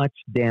so much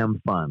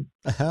damn fun,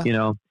 you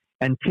know.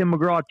 And Tim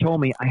McGraw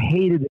told me, I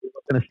hated it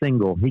wasn't a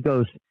single. He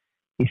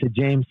said,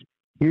 "James,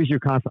 here's your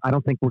console. I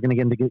don't think we're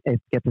going to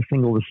get to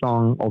single the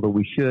song, although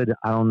we should.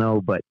 I don't know,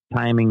 but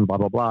timing, blah,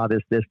 blah, blah,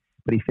 this.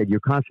 But he said, your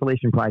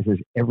consolation prize is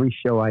every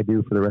show I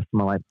do for the rest of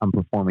my life, I'm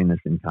performing this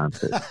in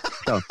concert."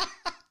 So,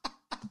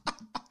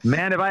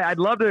 man, I'd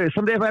love to.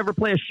 Someday if I ever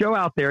play a show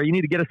out there, you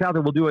need to get us out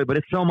there, we'll do it. But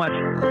it's so much.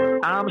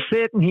 I'm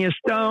sitting here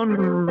stoned,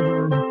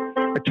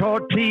 a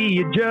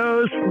tortilla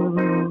Joe's.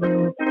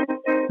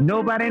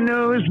 Nobody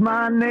knows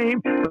my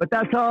name, but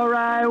that's all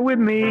right with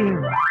me.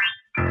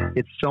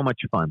 It's so much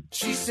fun.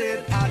 She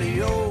said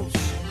adios,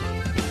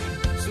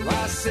 so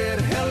I said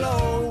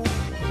hello.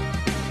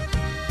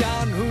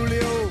 Don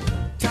Julio,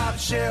 top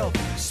shelf,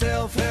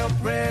 self-help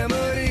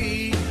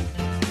remedy.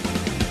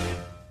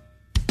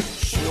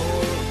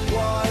 Sure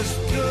was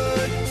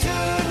good to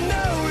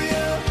know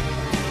you.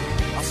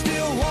 I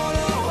still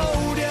wanna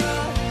hold you,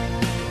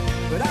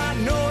 but I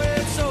know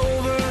it's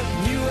over.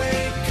 You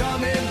ain't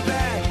coming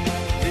back.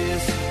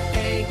 This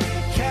ain't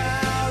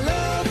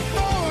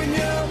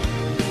California.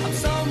 I'm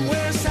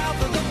somewhere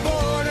south of the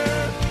border.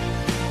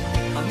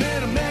 I'm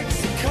in a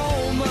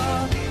Mexicoma.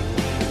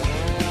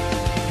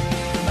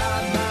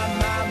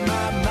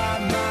 My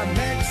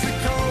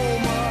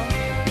Mexicoma.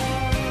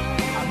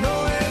 I know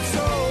it's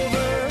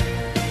over,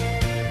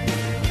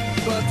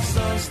 but the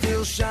sun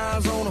still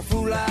shines on a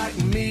fool like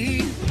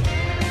me.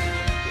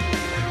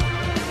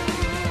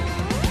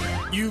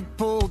 You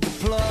pulled the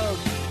plug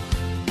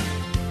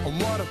on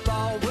what I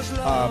thought was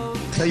love.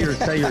 Tell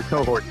your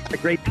cohort. It's a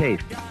great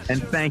taste.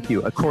 And thank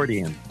you,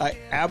 accordion. I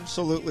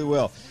absolutely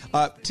will.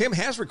 Tim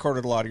has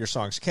recorded a lot of your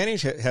songs. Kenny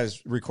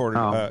has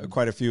recorded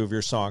quite a few of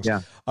your songs.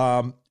 Yeah.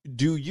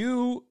 Do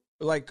you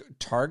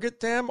target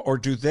them, or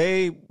do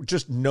they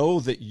just know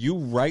that you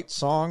write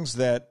songs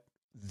that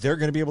they're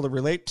going to be able to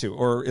relate to,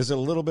 or is it a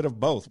little bit of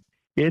both?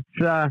 It's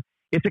a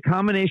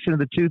combination of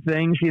the two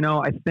things. You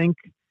know, I think,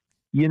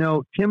 you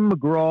know, Tim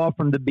McGraw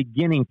from the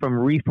beginning, from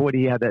what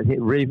he had that hit,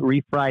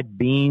 refried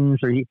beans,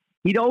 or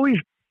he'd always,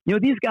 you know,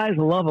 these guys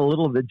love a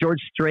little of the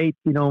George Strait,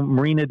 you know,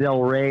 Marina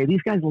Del Rey.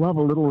 These guys love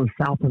a little of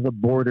the south of the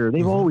border.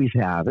 They've always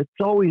have. It's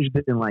always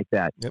been like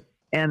that. Yep.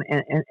 And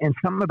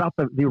something about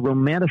the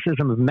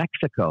romanticism of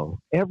Mexico.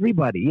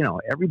 Everybody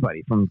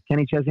from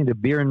Kenny Chesney to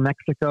Beer in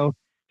Mexico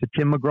to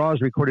Tim McGraw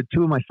has recorded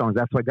two of my songs.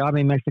 That's Why God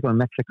Made Mexico and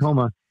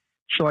Mexicoma.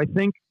 So I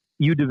think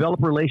you develop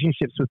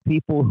relationships with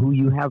people who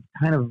you have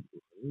kind of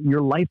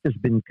your life has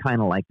been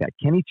kind of like that.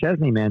 Kenny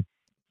Chesney, man,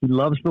 he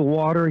loves the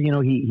water. You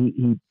know,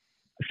 he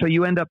so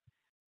you end up,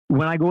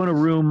 when I go in a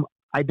room,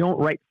 I don't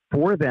write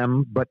for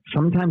them, but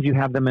sometimes you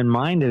have them in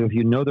mind. And if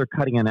you know they're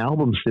cutting an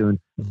album soon,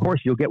 of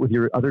course, you'll get with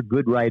your other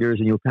good writers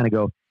and you'll kind of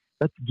go,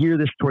 let's gear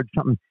this towards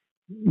something,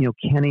 you know,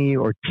 Kenny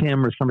or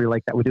Tim or somebody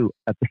like that would do.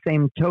 At the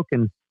same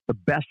token, the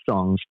best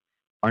songs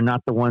are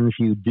not the ones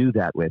you do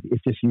that with.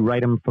 It's just you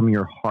write them from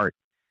your heart.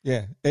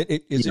 Yeah.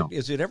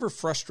 Is it ever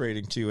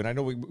frustrating to you? And I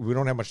know we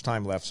don't have much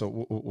time left,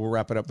 so we'll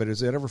wrap it up. But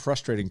is it ever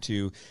frustrating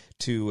to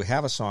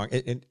have a song?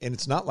 And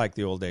it's not like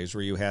the old days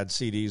where you had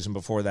CDs and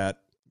before that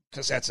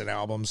cassettes and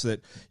albums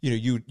that, you know,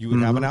 you would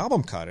have an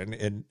album cut.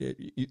 And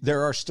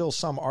there are still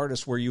some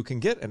artists where you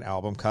can get an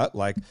album cut,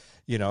 like,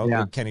 you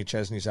know, Kenny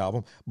Chesney's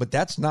album. But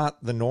that's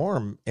not the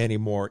norm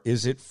anymore.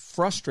 Is it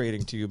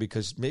frustrating to you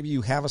because maybe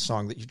you have a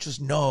song that you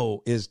just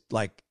know is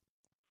like,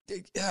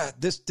 yeah,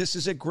 this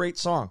is a great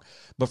song,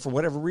 but for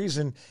whatever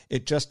reason,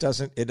 it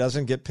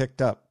doesn't get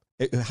picked up.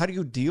 How do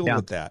you deal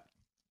with that?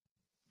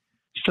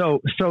 So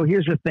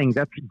here's the thing.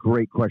 That's a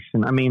great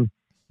question. I mean,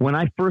 when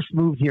I first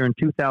moved here in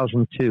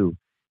 2002,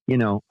 you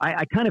know,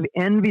 I kind of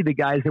envy the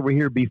guys that were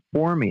here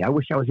before me. I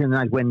wish I was in the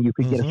night when you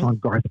could get us on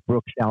Garth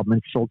Brooks' album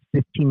and sold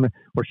 15,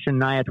 or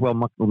Shania, well,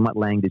 Mutt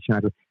Lange did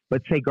Shania,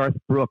 but say Garth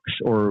Brooks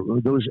or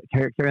those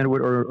Carrie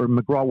Underwood or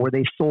McGraw, where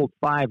they sold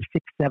 5,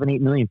 6, 7,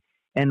 8 million.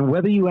 And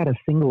whether you had a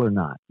single or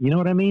not, you know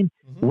what I mean?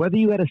 Whether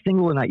you had a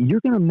single or not,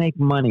 you're going to make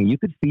money. You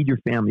could feed your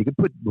family. You could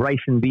put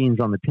rice and beans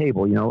on the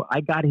table. You know,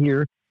 I got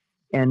here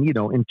and, you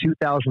know, in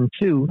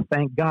 2002,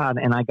 thank God,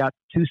 and I got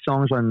 2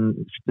 songs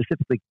on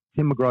specifically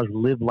Tim McGraw's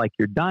Live Like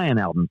You're Dying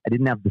album. I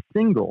didn't have the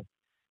single,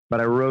 but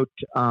I wrote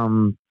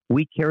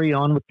We Carry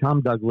On with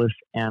Tom Douglas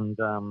and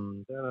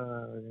what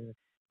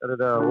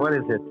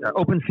is it?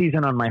 Open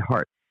Season on My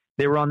Heart.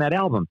 They were on that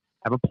album.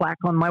 I have a plaque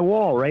on my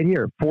wall right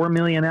here. 4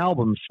 million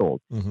albums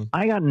sold.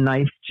 I got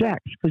nice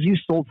checks because you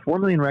sold 4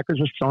 million records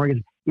with songs.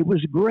 It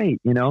was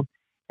great, you know.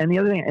 And the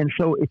other thing, and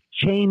so it's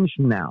changed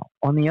now.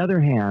 On the other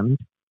hand,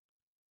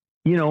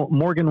 you know,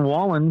 Morgan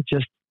Wallen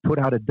just put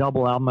out a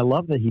double album. I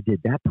love that he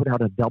did that. Put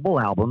out a double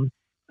album.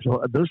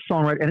 So those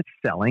songwriters, and it's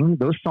selling.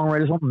 Those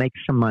songwriters will make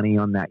some money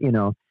on that, you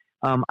know.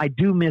 I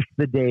do miss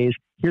the days.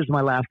 Here's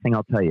my last thing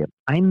I'll tell you.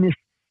 I miss,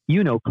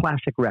 you know,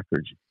 classic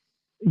records.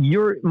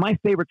 My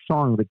favorite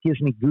song that gives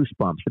me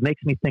goosebumps, that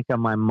makes me think of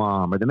my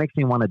mom, or that makes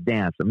me want to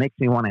dance, or makes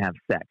me want to have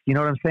sex. You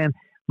know what I'm saying?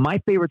 My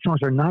favorite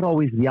songs are not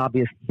always the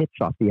obvious hits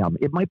off the album.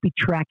 It might be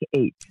track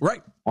 8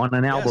 on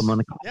an album,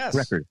 on a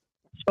record.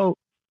 So,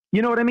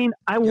 you know what I mean?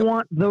 I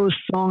want those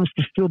songs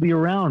to still be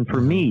around for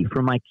me,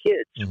 for my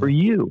kids, for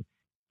you.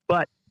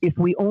 But if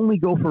we only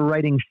go for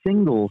writing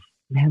singles,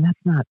 man,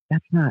 that's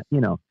not,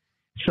 you know.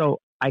 So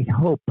I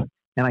hope,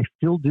 and I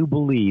still do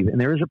believe, and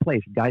there is a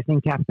place, Guys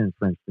Named Captain,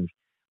 for instance,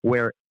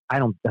 where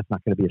that's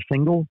not going to be a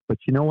single, but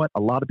you know what?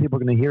 A lot of people are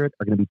going to hear it,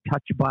 are going to be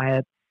touched by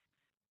it.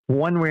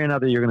 One way or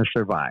another, you're going to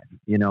survive,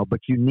 you know, but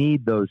you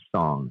need those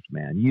songs,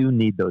 man. You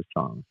need those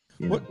songs.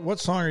 What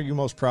song are you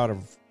most proud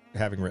of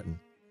having written?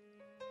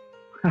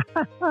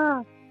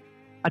 I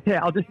tell you,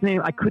 I'll just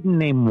name, I couldn't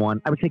name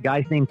one. I would say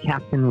Guys Named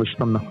Captain was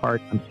from the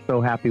heart. I'm so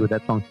happy with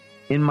that song.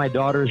 In My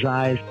Daughter's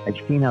Eyes, I've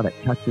seen how that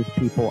touches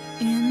people.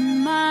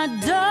 In my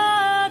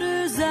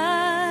daughter's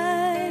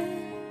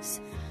eyes,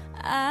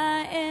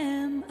 I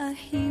am a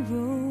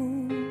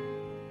hero.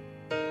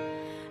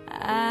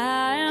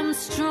 I am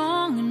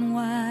strong and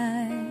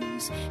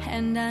wise,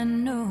 and I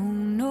know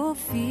no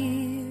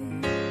fear.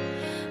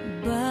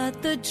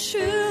 But the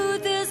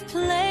truth is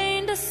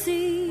plain to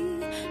see.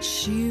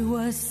 She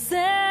was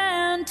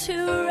sent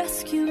to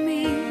rescue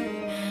me.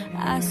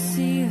 I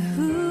see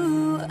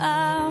who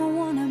I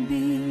want to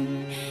be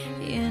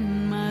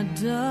in my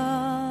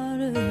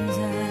daughter's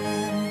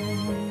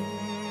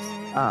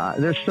eyes.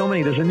 There's so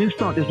many. There's a new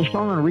song. There's a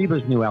song on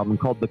Reba's new album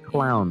called The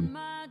Clown,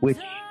 which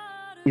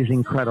is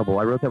incredible.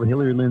 I wrote that with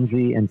Hillary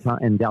Lindsay and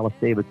Dallas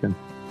Davidson.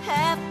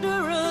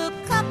 After a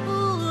couple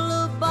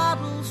of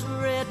bottles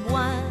of red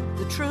wine,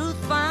 the truth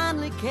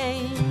finally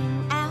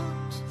came out.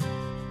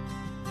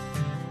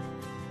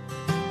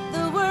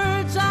 The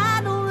words,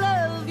 I don't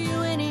love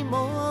you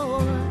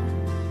anymore,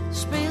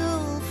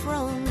 spill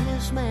from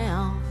his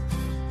mouth.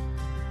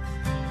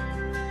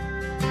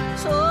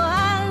 So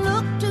I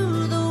looked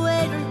to the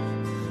waiter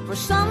for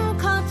some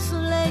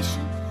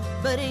consolation,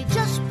 but he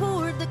just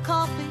poured the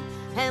coffee,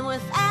 and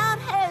without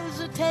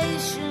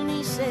hesitation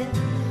he said,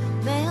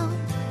 "Ma'am,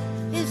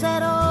 is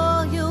that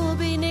all you'll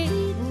be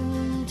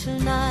needing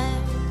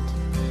tonight?"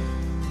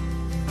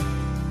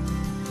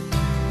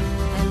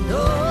 And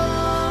the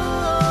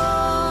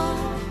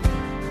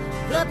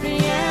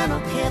piano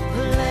kept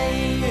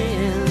playing,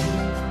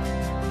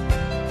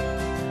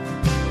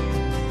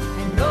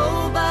 and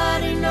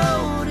nobody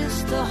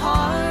noticed the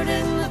heart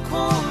in the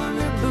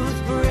corner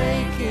booth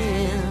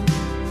breaking.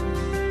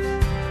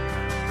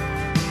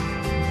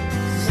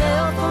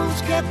 Cell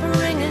phones kept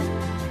ringing,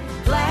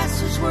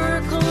 glasses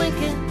were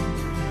clinking,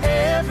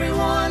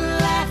 everyone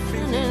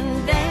laughing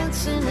and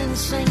dancing and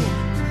singing.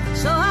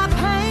 So I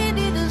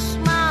painted a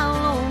smile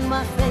on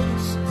my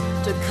face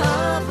to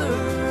cover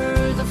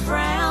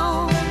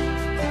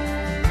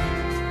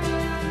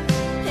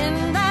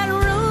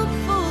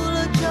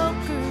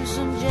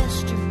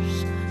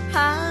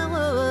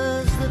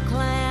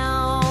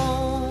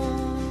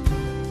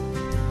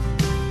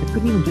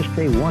couldn't even just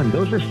say one.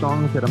 Those are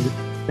songs that I'm just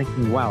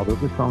thinking, wow,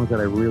 those are songs that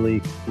I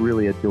really,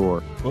 really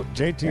adore. Well,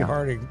 J.T.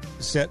 Harding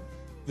set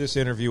this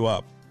interview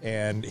up,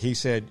 and he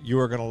said, you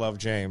are going to love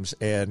James,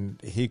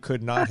 and he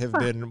could not have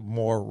been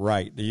more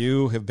right.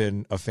 You have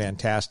been a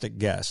fantastic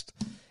guest,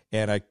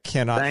 and I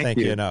cannot thank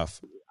you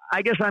enough.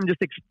 I guess I'm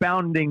just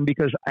expounding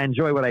because I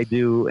enjoy what I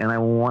do, and I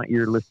want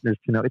your listeners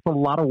to know it's a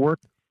lot of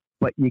work,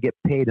 but you get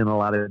paid in a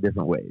lot of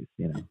different ways.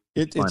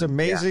 It's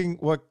amazing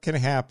what can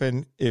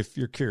happen if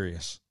you're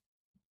curious.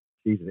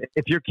 Jesus.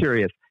 If you're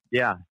curious,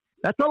 yeah.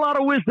 That's a lot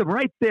of wisdom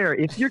right there.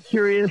 If you're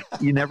curious,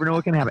 you never know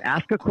what can happen.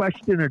 Ask a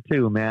question or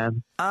two,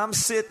 man. I'm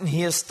sitting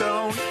here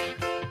stoned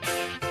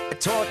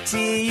at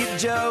Tortilla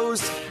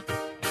Joe's,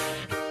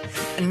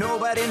 and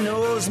nobody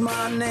knows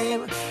my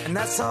name, and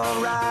that's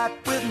all right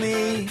with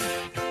me.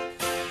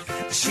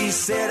 She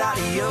said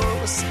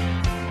adios,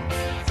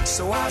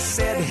 so I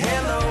said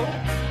hello.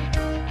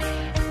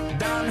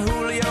 Don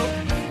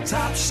Julio,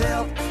 top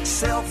shelf,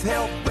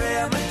 self-help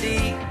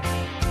remedy.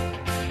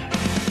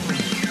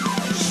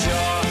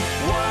 Sure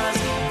was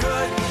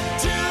good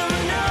to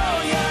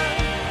know ya.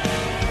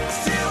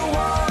 Still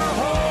wanna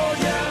hold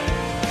ya,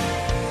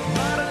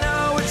 but I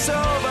know it's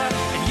over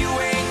and you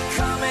ain't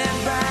coming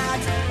back.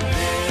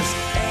 This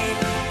ain't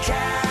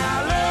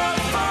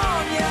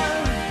California.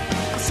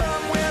 I'm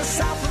somewhere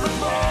south of the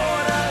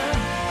border.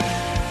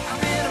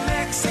 I'm in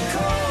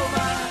Mexico,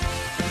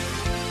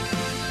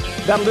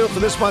 That'll do it for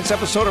this month's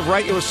episode of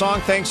Write You a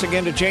Song. Thanks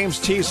again to James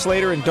T.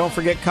 Slater. And don't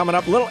forget, coming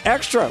up, a little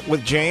extra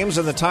with James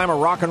and the time a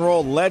rock and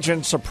roll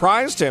legend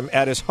surprised him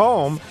at his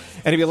home.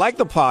 And if you like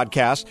the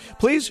podcast,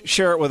 please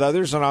share it with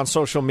others and on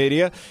social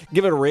media.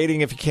 Give it a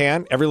rating if you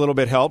can. Every little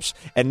bit helps.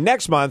 And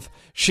next month,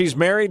 she's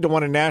married to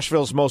one of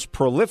Nashville's most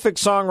prolific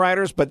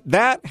songwriters, but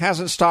that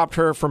hasn't stopped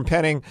her from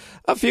penning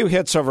a few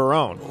hits of her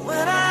own.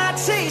 when I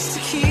taste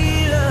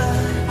tequila,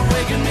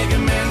 we can make a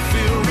man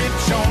feel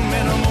rich on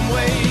minimum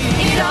wage.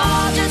 It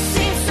all just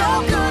seems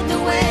so good the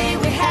way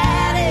we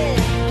had it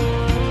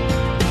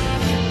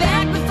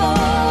back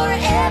before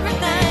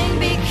everything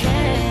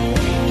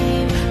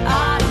became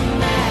automatic.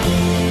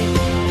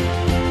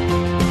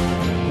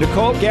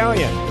 Nicole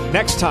Gallion,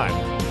 next time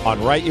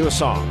on Write You a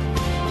Song.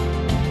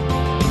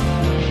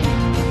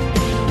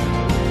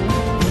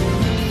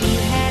 You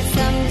had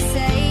something to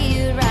say,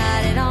 you'd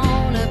write it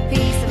on a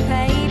piece of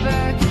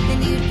paper,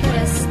 then you'd put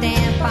a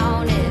stamp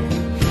on it,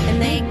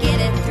 and they'd get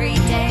it 3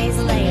 days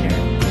later.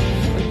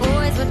 The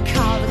boys would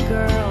call the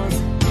girls,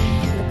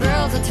 and the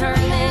girls would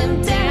turn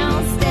them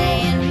down.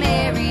 Staying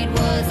married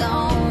was the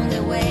only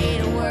way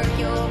to work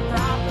your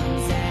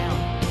problems out.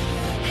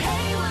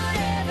 Hey,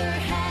 whatever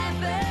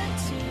happened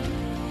to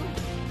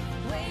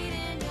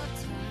waiting your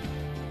turn,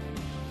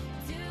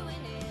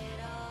 doing it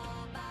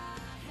all by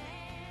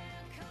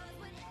hand? 'Cause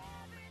when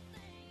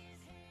everything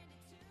is handed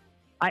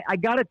to I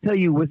got to tell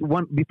you with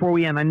one before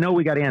we end. I know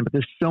we got to end, but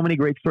there's so many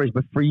great stories.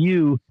 But for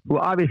you, who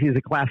obviously is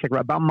a classic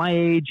rock, about my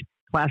age,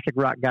 classic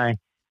rock guy,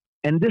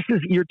 and this is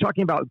you're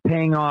talking about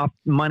paying off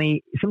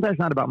money. Sometimes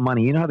not about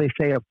money. You know how they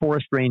say a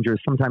forest ranger is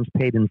sometimes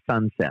paid in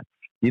sunsets.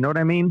 You know what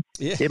I mean?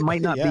 Yeah. It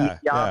might not Yeah,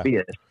 be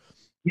obvious.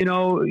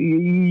 No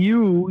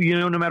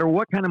matter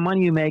what kind of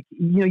money you make,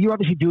 you're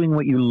obviously doing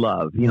what you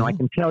love. I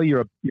can tell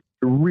you're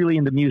really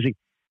into music.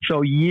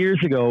 So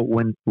years ago,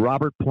 when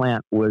Robert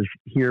Plant was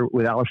here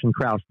with Alison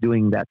Krauss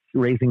doing that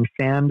Raising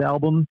Sand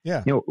album,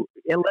 Yeah.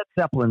 Led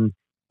Zeppelin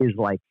is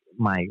like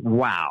my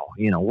wow.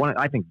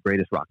 I think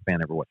greatest rock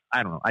band ever was.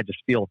 I don't know. I just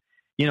feel,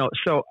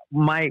 So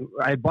I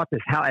bought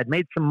this house. I'd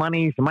made some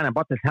money. I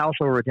bought this house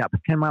over at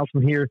 10 miles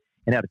from here,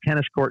 and had a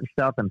tennis court and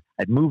stuff. And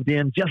I'd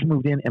just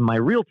moved in, and my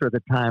realtor at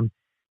the time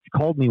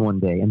called me one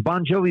day, and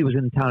Bon Jovi was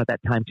in town at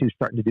that time too,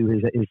 starting to do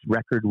his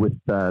record with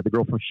the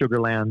girl from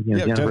Sugarland.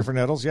 Jennifer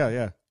Nettles.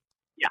 Yeah.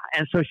 Yeah,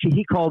 and so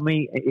he called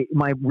me.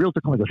 My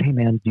realtor called me and goes, "Hey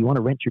man, do you want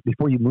to rent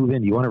before you move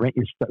in? Do you want to rent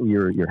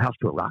your house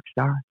to a rock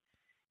star?"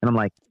 And I'm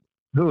like,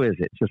 "Who is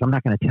it?" She goes, "I'm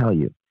not going to tell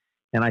you."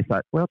 And I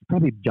thought, well, it's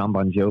probably John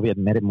Bon Jovi. I'd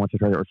met him once or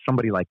twice, or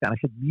somebody like that. I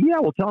said, "Yeah,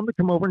 well, tell them to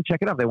come over and check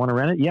it out. They want to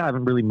rent it." "Yeah, I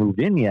haven't really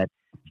moved in yet."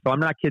 So I'm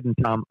not kidding,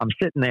 Tom. I'm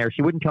sitting there.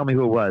 She wouldn't tell me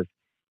who it was,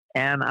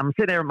 and I'm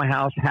sitting there in my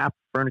house, half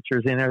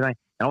furniture's in and everything.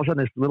 And all of a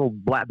sudden,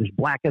 this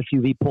black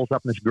SUV pulls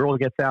up, and this girl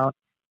gets out.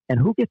 And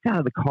who gets out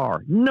of the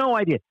car? No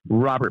idea.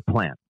 Robert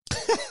Plant.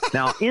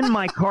 Now, in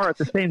my car at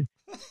the same,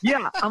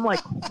 I'm like,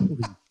 holy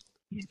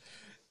shit.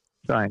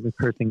 Sorry, I'm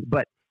cursing,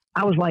 but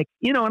I was like,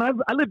 and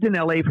I lived in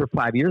L.A. for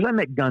 5 years. I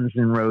met Guns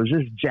N'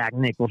 Roses, Jack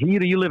Nicholson.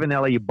 You live in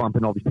L.A., you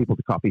bumping all these people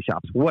to coffee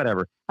shops,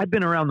 whatever. I've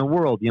been around the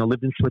world,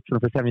 lived in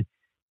Switzerland for 7 years.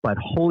 But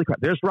holy crap,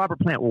 there's Robert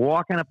Plant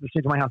walking up the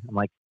street of my house. I'm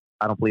like,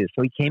 I don't believe it.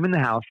 So he came in the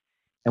house,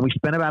 and we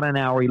spent about an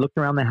hour. He looked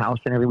around the house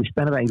and everything.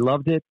 He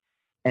loved it.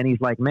 And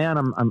he's like, "Man,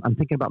 I'm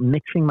thinking about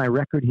mixing my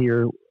record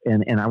here,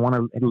 and I want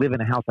to live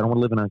in a house. I don't want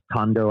to live in a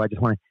condo. I just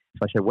want to." So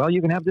I said, "Well,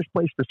 you can have this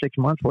place for 6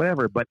 months,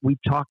 whatever." But we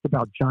talked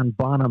about John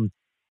Bonham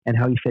and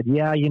how he said,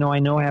 "Yeah, I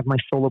know I have my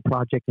solo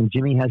project, and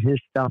Jimmy has his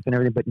stuff and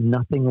everything, but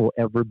nothing will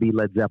ever be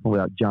Led Zeppelin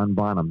without John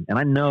Bonham." And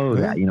I know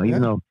that,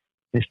 even though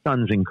his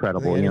son's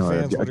incredible.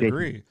 Fans would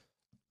agree.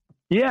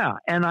 Yeah,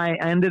 and I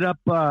ended up,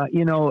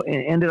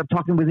 ended up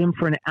talking with him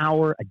for an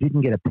hour. I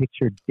didn't get a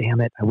picture.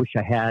 Damn it! I wish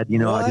I had.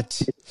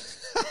 What?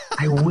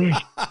 I wish.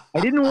 I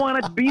didn't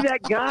want to be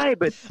that guy,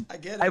 but I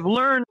get it. I've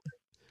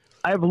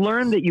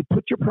learned that you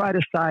put your pride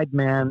aside,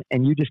 man,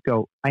 and you just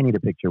go, I need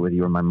a picture with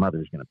you, or my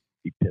mother's going to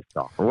be pissed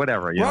off, or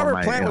whatever.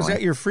 Robert Plant was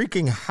at your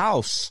freaking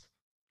house.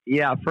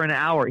 Yeah, for an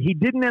hour. He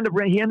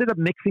ended up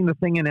mixing the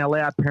thing in L.A.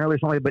 apparently or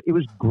something, but it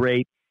was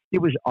great.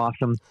 It was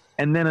awesome.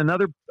 And then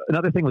another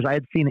thing was I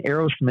had seen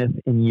Aerosmith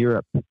in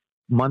Europe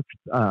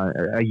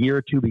a year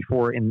or two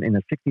before in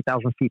a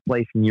 60,000 seat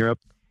place in Europe.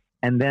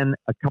 And then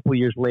a couple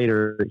years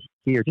later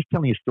here, just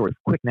telling you a story,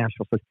 quick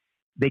Nashville stuff.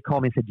 They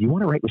called me and said, do you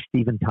want to write with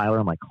Steven Tyler?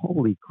 I'm like,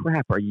 holy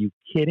crap, are you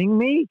kidding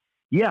me?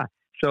 Yeah.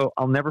 So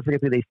I'll never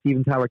forget the day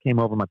Steven Tyler came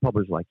over. My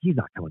publisher's like, he's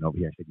not coming over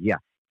here. I said, yeah.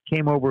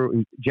 Came over,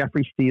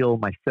 Jeffrey Steele,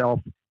 myself,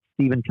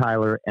 Steven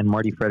Tyler, and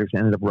Marty Frederiksen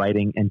ended up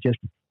writing and just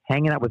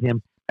hanging out with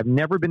him. I've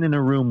never been in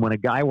a room when a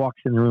guy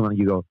walks in the room and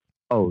you go,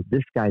 oh,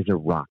 this guy's a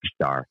rock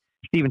star.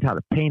 Steven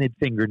Tyler, painted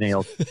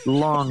fingernails,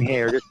 long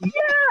hair, just,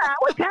 yeah,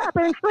 what's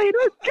happening, Slater?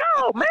 Let's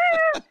go,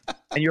 man.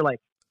 And you're like,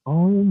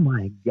 oh,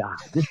 my God,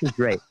 this is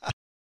great.